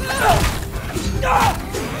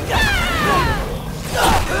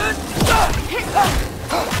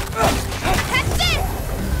 Catch this!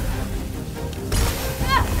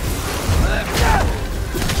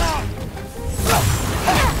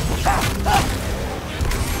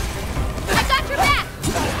 I got your back!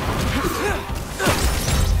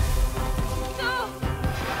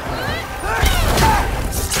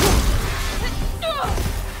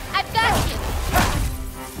 I've got you!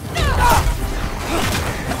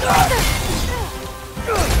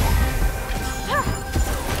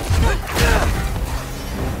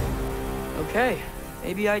 Okay,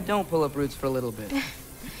 maybe I don't pull up roots for a little bit.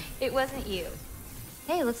 It wasn't you.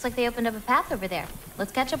 Hey, looks like they opened up a path over there.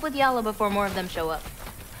 Let's catch up with Yala before more of them show up.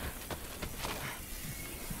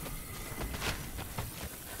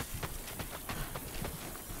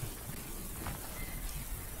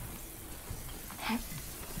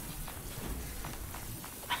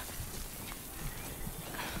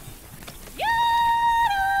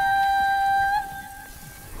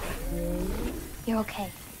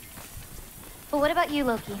 okay. But what about you,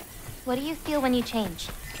 Loki? What do you feel when you change?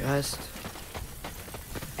 Just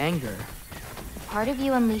anger. Part of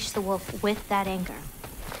you unleashed the wolf with that anger.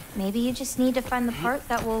 Maybe you just need to find the part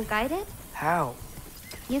that will guide it? How?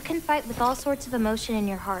 You can fight with all sorts of emotion in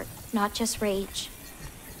your heart, not just rage.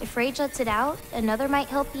 If rage lets it out, another might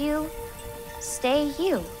help you stay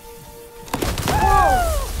you.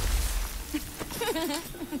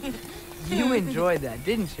 You enjoyed that,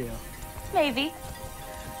 didn't you? Maybe.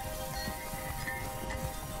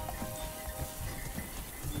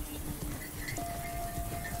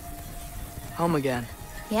 Home again.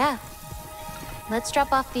 Yeah. Let's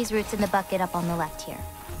drop off these roots in the bucket up on the left here.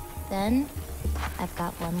 Then, I've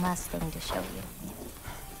got one last thing to show you.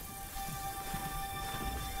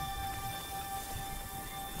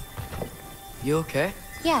 You okay?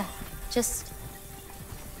 Yeah, just...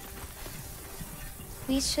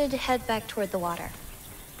 We should head back toward the water.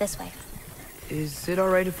 This way. Is it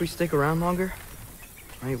alright if we stick around longer?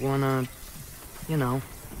 Might wanna, you know,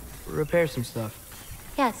 repair some stuff.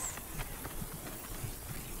 Yes.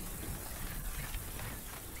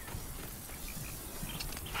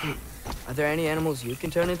 Are there any animals you can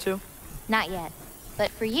turn into? Not yet.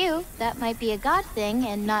 But for you, that might be a god thing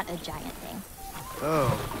and not a giant thing. Oh.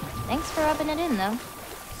 Thanks for rubbing it in, though.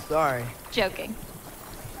 Sorry. Joking.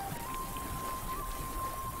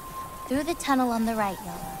 Through the tunnel on the right,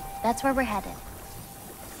 Yala. That's where we're headed.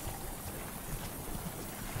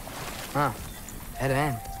 Huh. Dead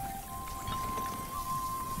end.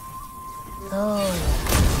 Oh.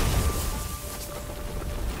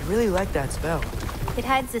 I really like that spell. It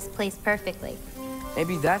hides this place perfectly.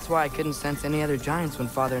 Maybe that's why I couldn't sense any other giants when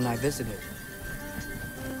Father and I visited.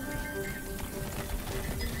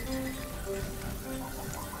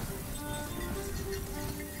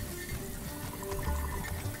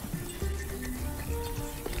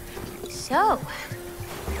 So,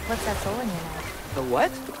 what's that soul in your knife? The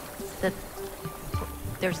what?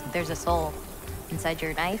 There's a soul inside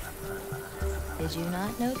your knife. Did you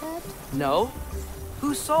not know that? No.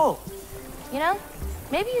 Whose soul? You know,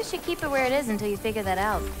 maybe you should keep it where it is until you figure that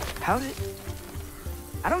out. How did...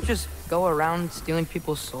 I don't just go around stealing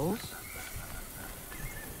people's souls.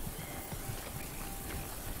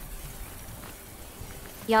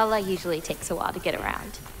 Yala usually takes a while to get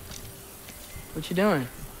around. What you doing?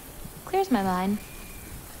 Clears my mind.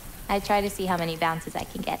 I try to see how many bounces I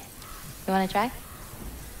can get. You wanna try?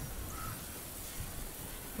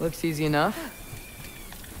 Looks easy enough.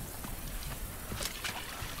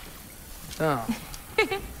 Oh.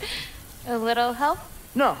 A little help?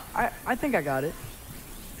 No, I think I got it.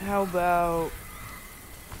 How about...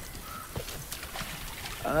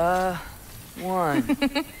 one.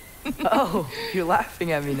 Oh, you're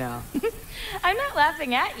laughing at me now. I'm not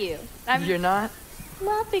laughing at you. You're not?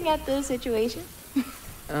 Laughing at the situation.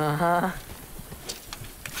 Uh-huh.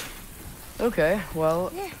 Okay,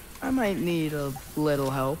 well, I might need a little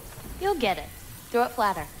help. You'll get it. Throw it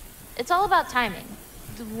flatter. It's all about timing.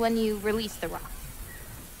 When you release the rock.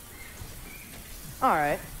 All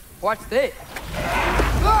right, watch this.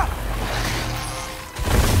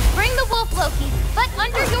 Bring the wolf, Loki, but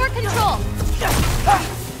under your control.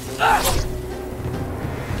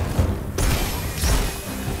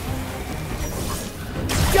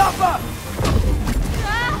 Jump up!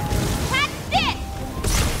 Catch this!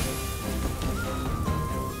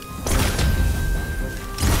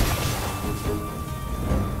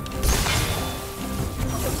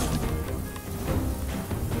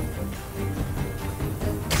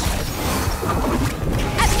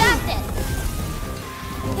 I've got this!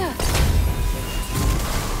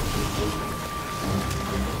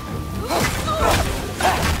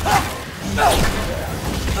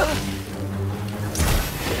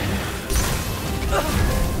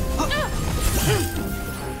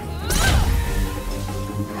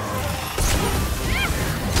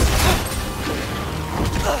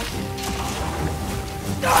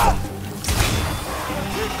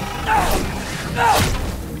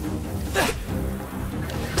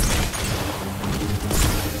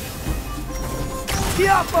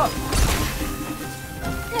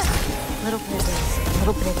 Little bit of this,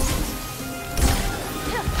 little bit of that.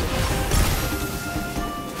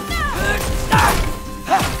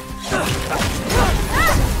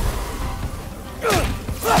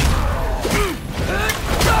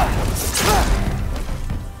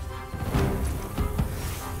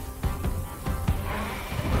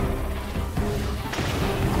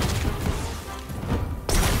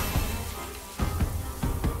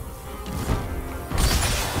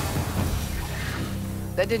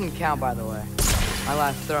 That didn't count, by the way. My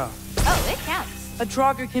last throw. Oh, it counts. A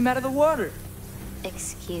Draugr came out of the water.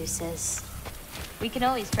 Excuses. We can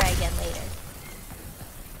always try again later.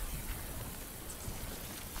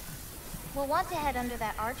 We'll want to head under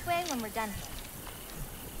that archway when we're done here.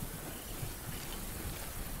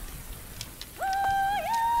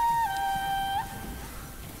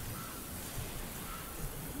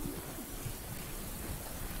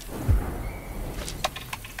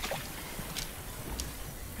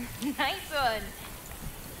 Nice one!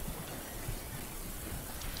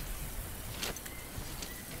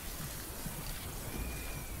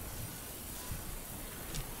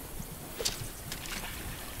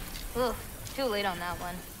 Ugh, too late on that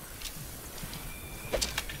one.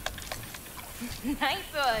 Nice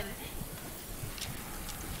one!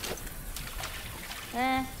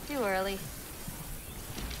 Too early.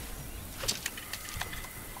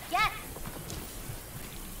 Yes!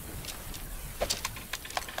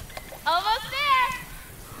 Almost there!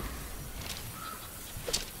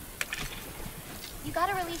 You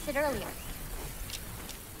gotta release it earlier.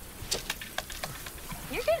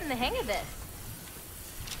 You're getting the hang of this.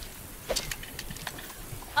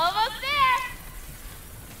 Almost there!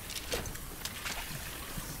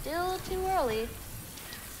 Still too early.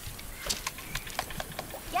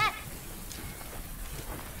 Yes!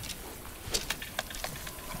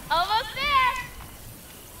 Almost there!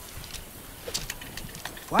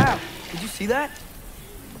 Wow, did you see that?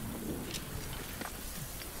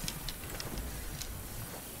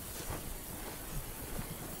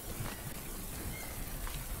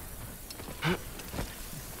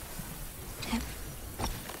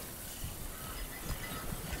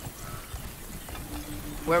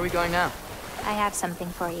 Where are we going now? I have something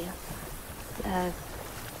for you. A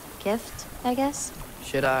gift, I guess?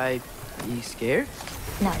 Should I be scared?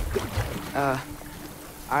 No.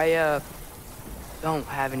 I don't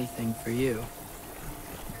have anything for you.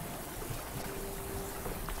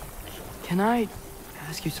 Can I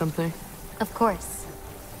ask you something? Of course.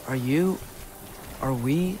 Are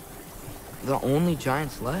we the only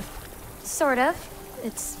giants left? Sort of.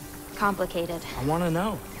 It's complicated. I want to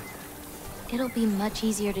know. It'll be much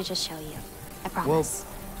easier to just show you. I promise.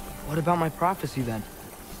 Well, what about my prophecy then?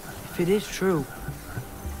 If it is true,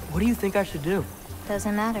 what do you think I should do?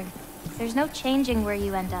 Doesn't matter. There's no changing where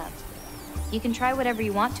you end up. You can try whatever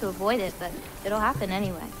you want to avoid it, but it'll happen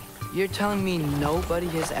anyway. You're telling me nobody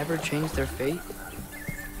has ever changed their fate?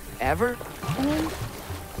 Ever? I mean,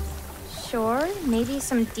 sure, maybe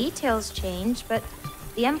some details change, but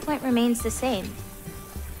the endpoint remains the same.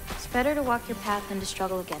 It's better to walk your path than to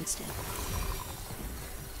struggle against it.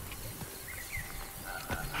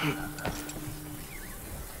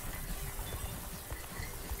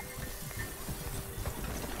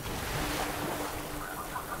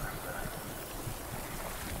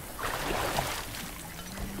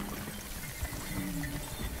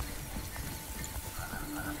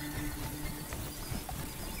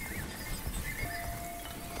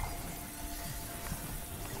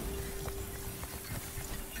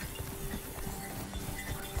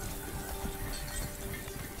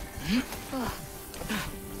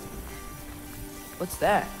 What's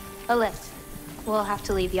that? A lift. We'll have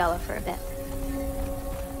to leave Yala for a bit.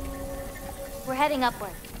 We're heading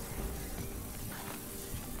upward.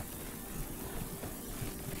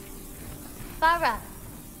 Farah!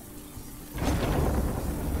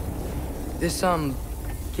 This,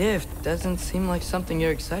 gift doesn't seem like something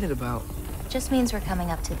you're excited about. Just means we're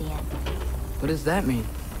coming up to the end. What does that mean?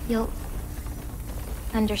 You'll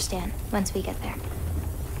understand once we get there.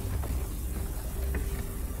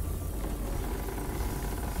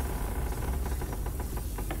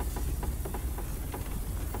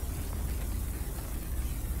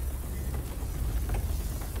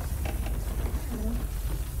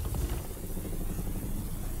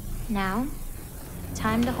 Now,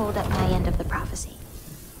 time to hold up my end of the prophecy.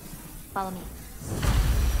 Follow me.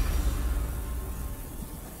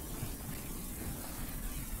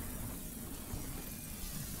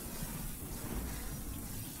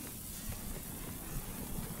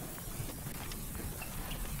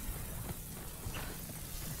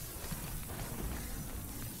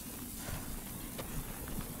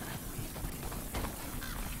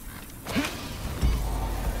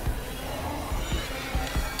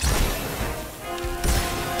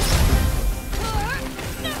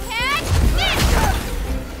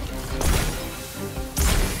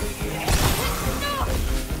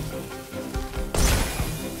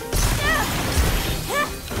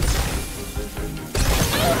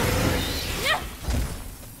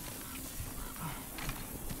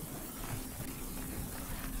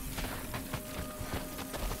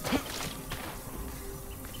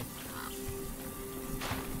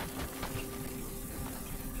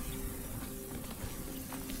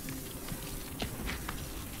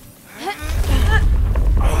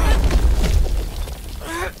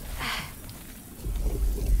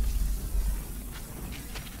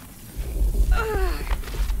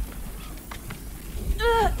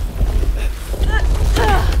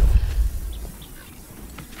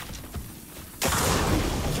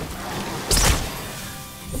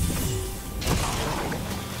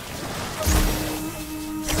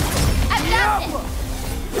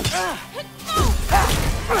 I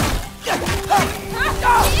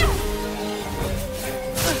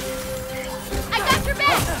got your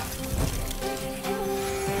back!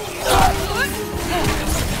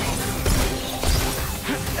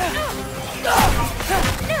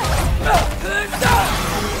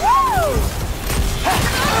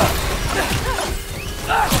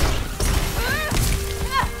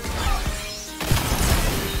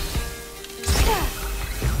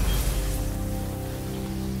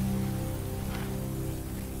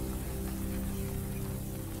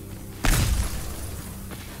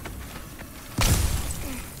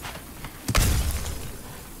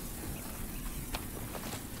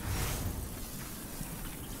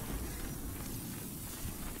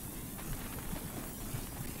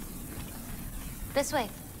 This way.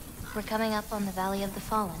 We're coming up on the Valley of the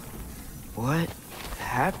Fallen. What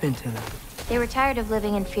happened to them? They were tired of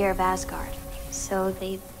living in fear of Asgard, so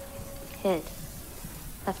they hid.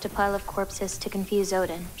 Left a pile of corpses to confuse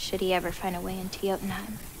Odin, should he ever find a way into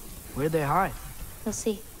Jotunheim. Where'd they hide? You'll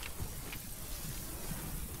see.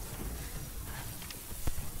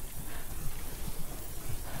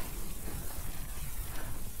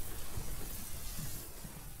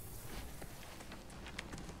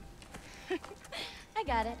 I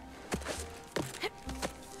got it.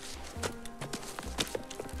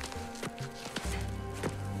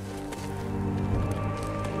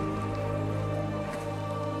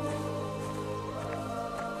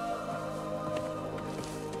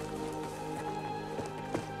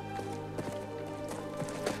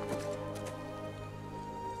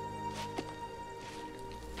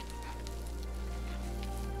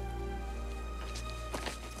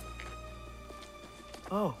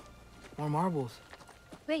 Oh, more marbles.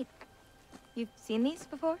 Wait, you've seen these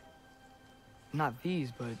before? Not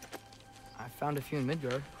these, but I found a few in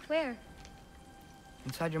Midgard. Where?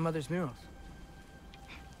 Inside your mother's murals.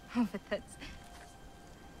 Oh, but that's...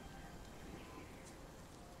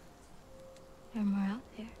 There are more out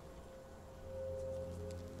there.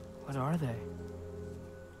 What are they?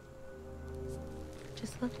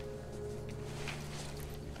 Just look.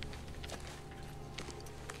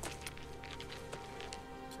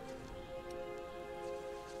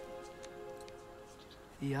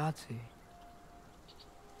 The Yahtzee.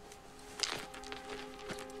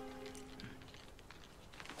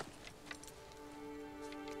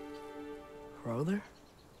 Brother?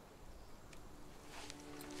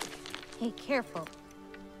 Hey, careful.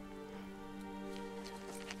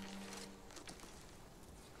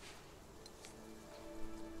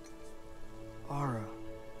 Aura.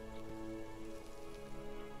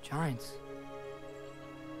 Giants.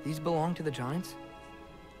 These belong to the Giants?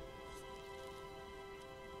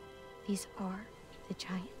 These are the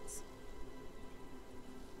Giants.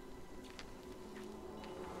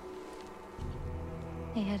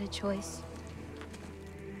 They had a choice.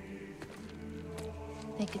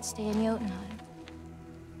 They could stay in Jotunheim,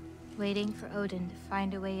 waiting for Odin to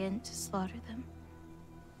find a way in to slaughter them.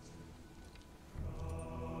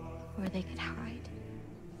 Or they could hide.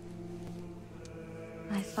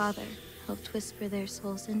 My father helped whisper their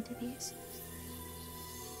souls into these.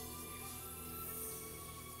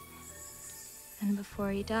 And before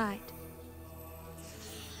he died,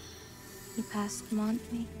 he passed them on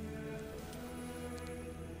to me.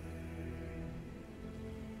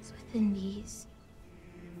 It's within these.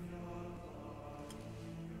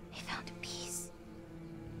 They found a peace.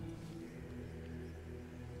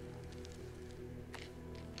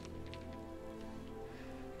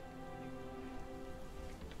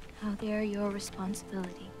 Now they are your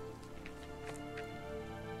responsibility.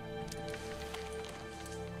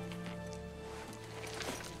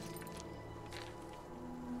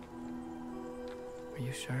 Are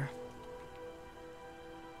you sure?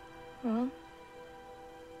 Well,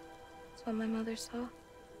 that's what my mother saw.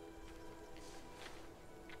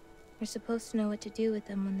 We're supposed to know what to do with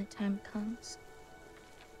them when the time comes.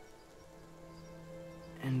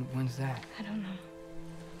 And when's that? I don't know.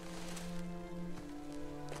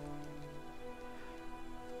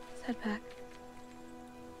 Let's head back.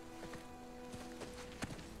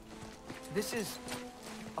 This is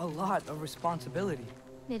a lot of responsibility.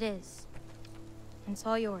 It is. And it's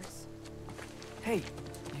all yours. Hey,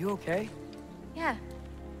 you okay? Yeah.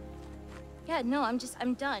 Yeah, no, I'm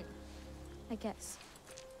done. I guess.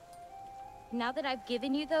 Now that I've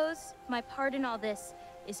given you those, my part in all this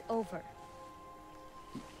is over.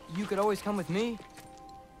 You could always come with me.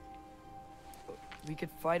 We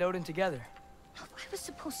could fight Odin together. If I was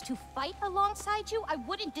supposed to fight alongside you, I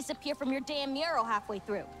wouldn't disappear from your damn mural halfway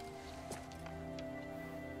through.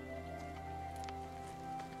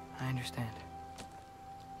 I understand.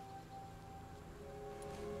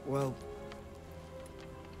 Well,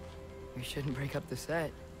 we shouldn't break up the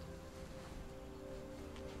set.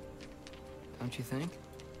 Don't you think?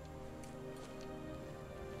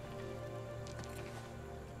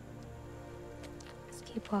 Let's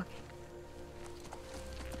keep walking.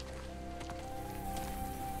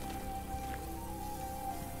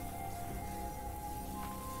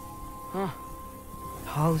 Huh.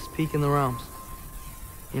 Tallest peak in the realms.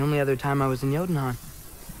 The only other time I was in Jotunheim,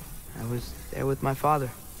 I was there with my father.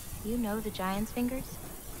 You know the Giant's Fingers?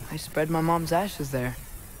 I spread my mom's ashes there.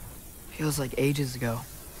 Feels like ages ago.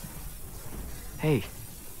 Hey,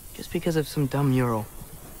 just because of some dumb mural,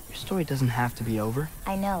 your story doesn't have to be over.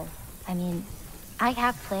 I know. I mean, I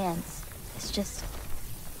have plans. It's just...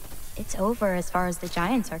 it's over as far as the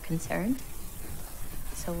Giants are concerned.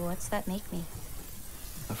 So what's that make me?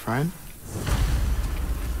 A friend?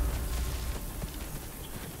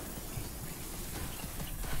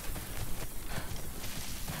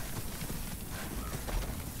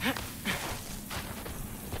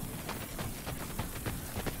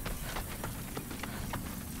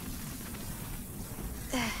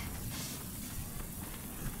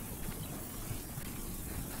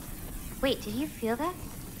 Wait, did you feel that?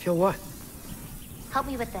 Feel what? Help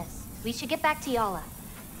me with this. We should get back to Yala.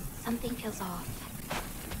 Something feels off.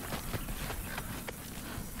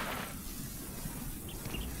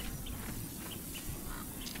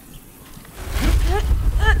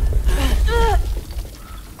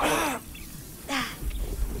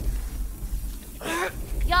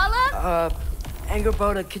 Yala?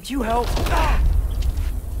 Angerboda, could you help?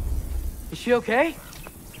 Is she okay?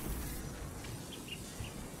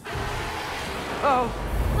 Uh-oh.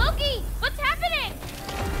 Loki, what's happening?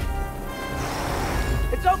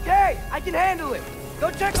 It's okay! I can handle it! Go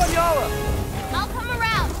check on Yala! I'll come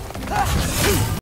around.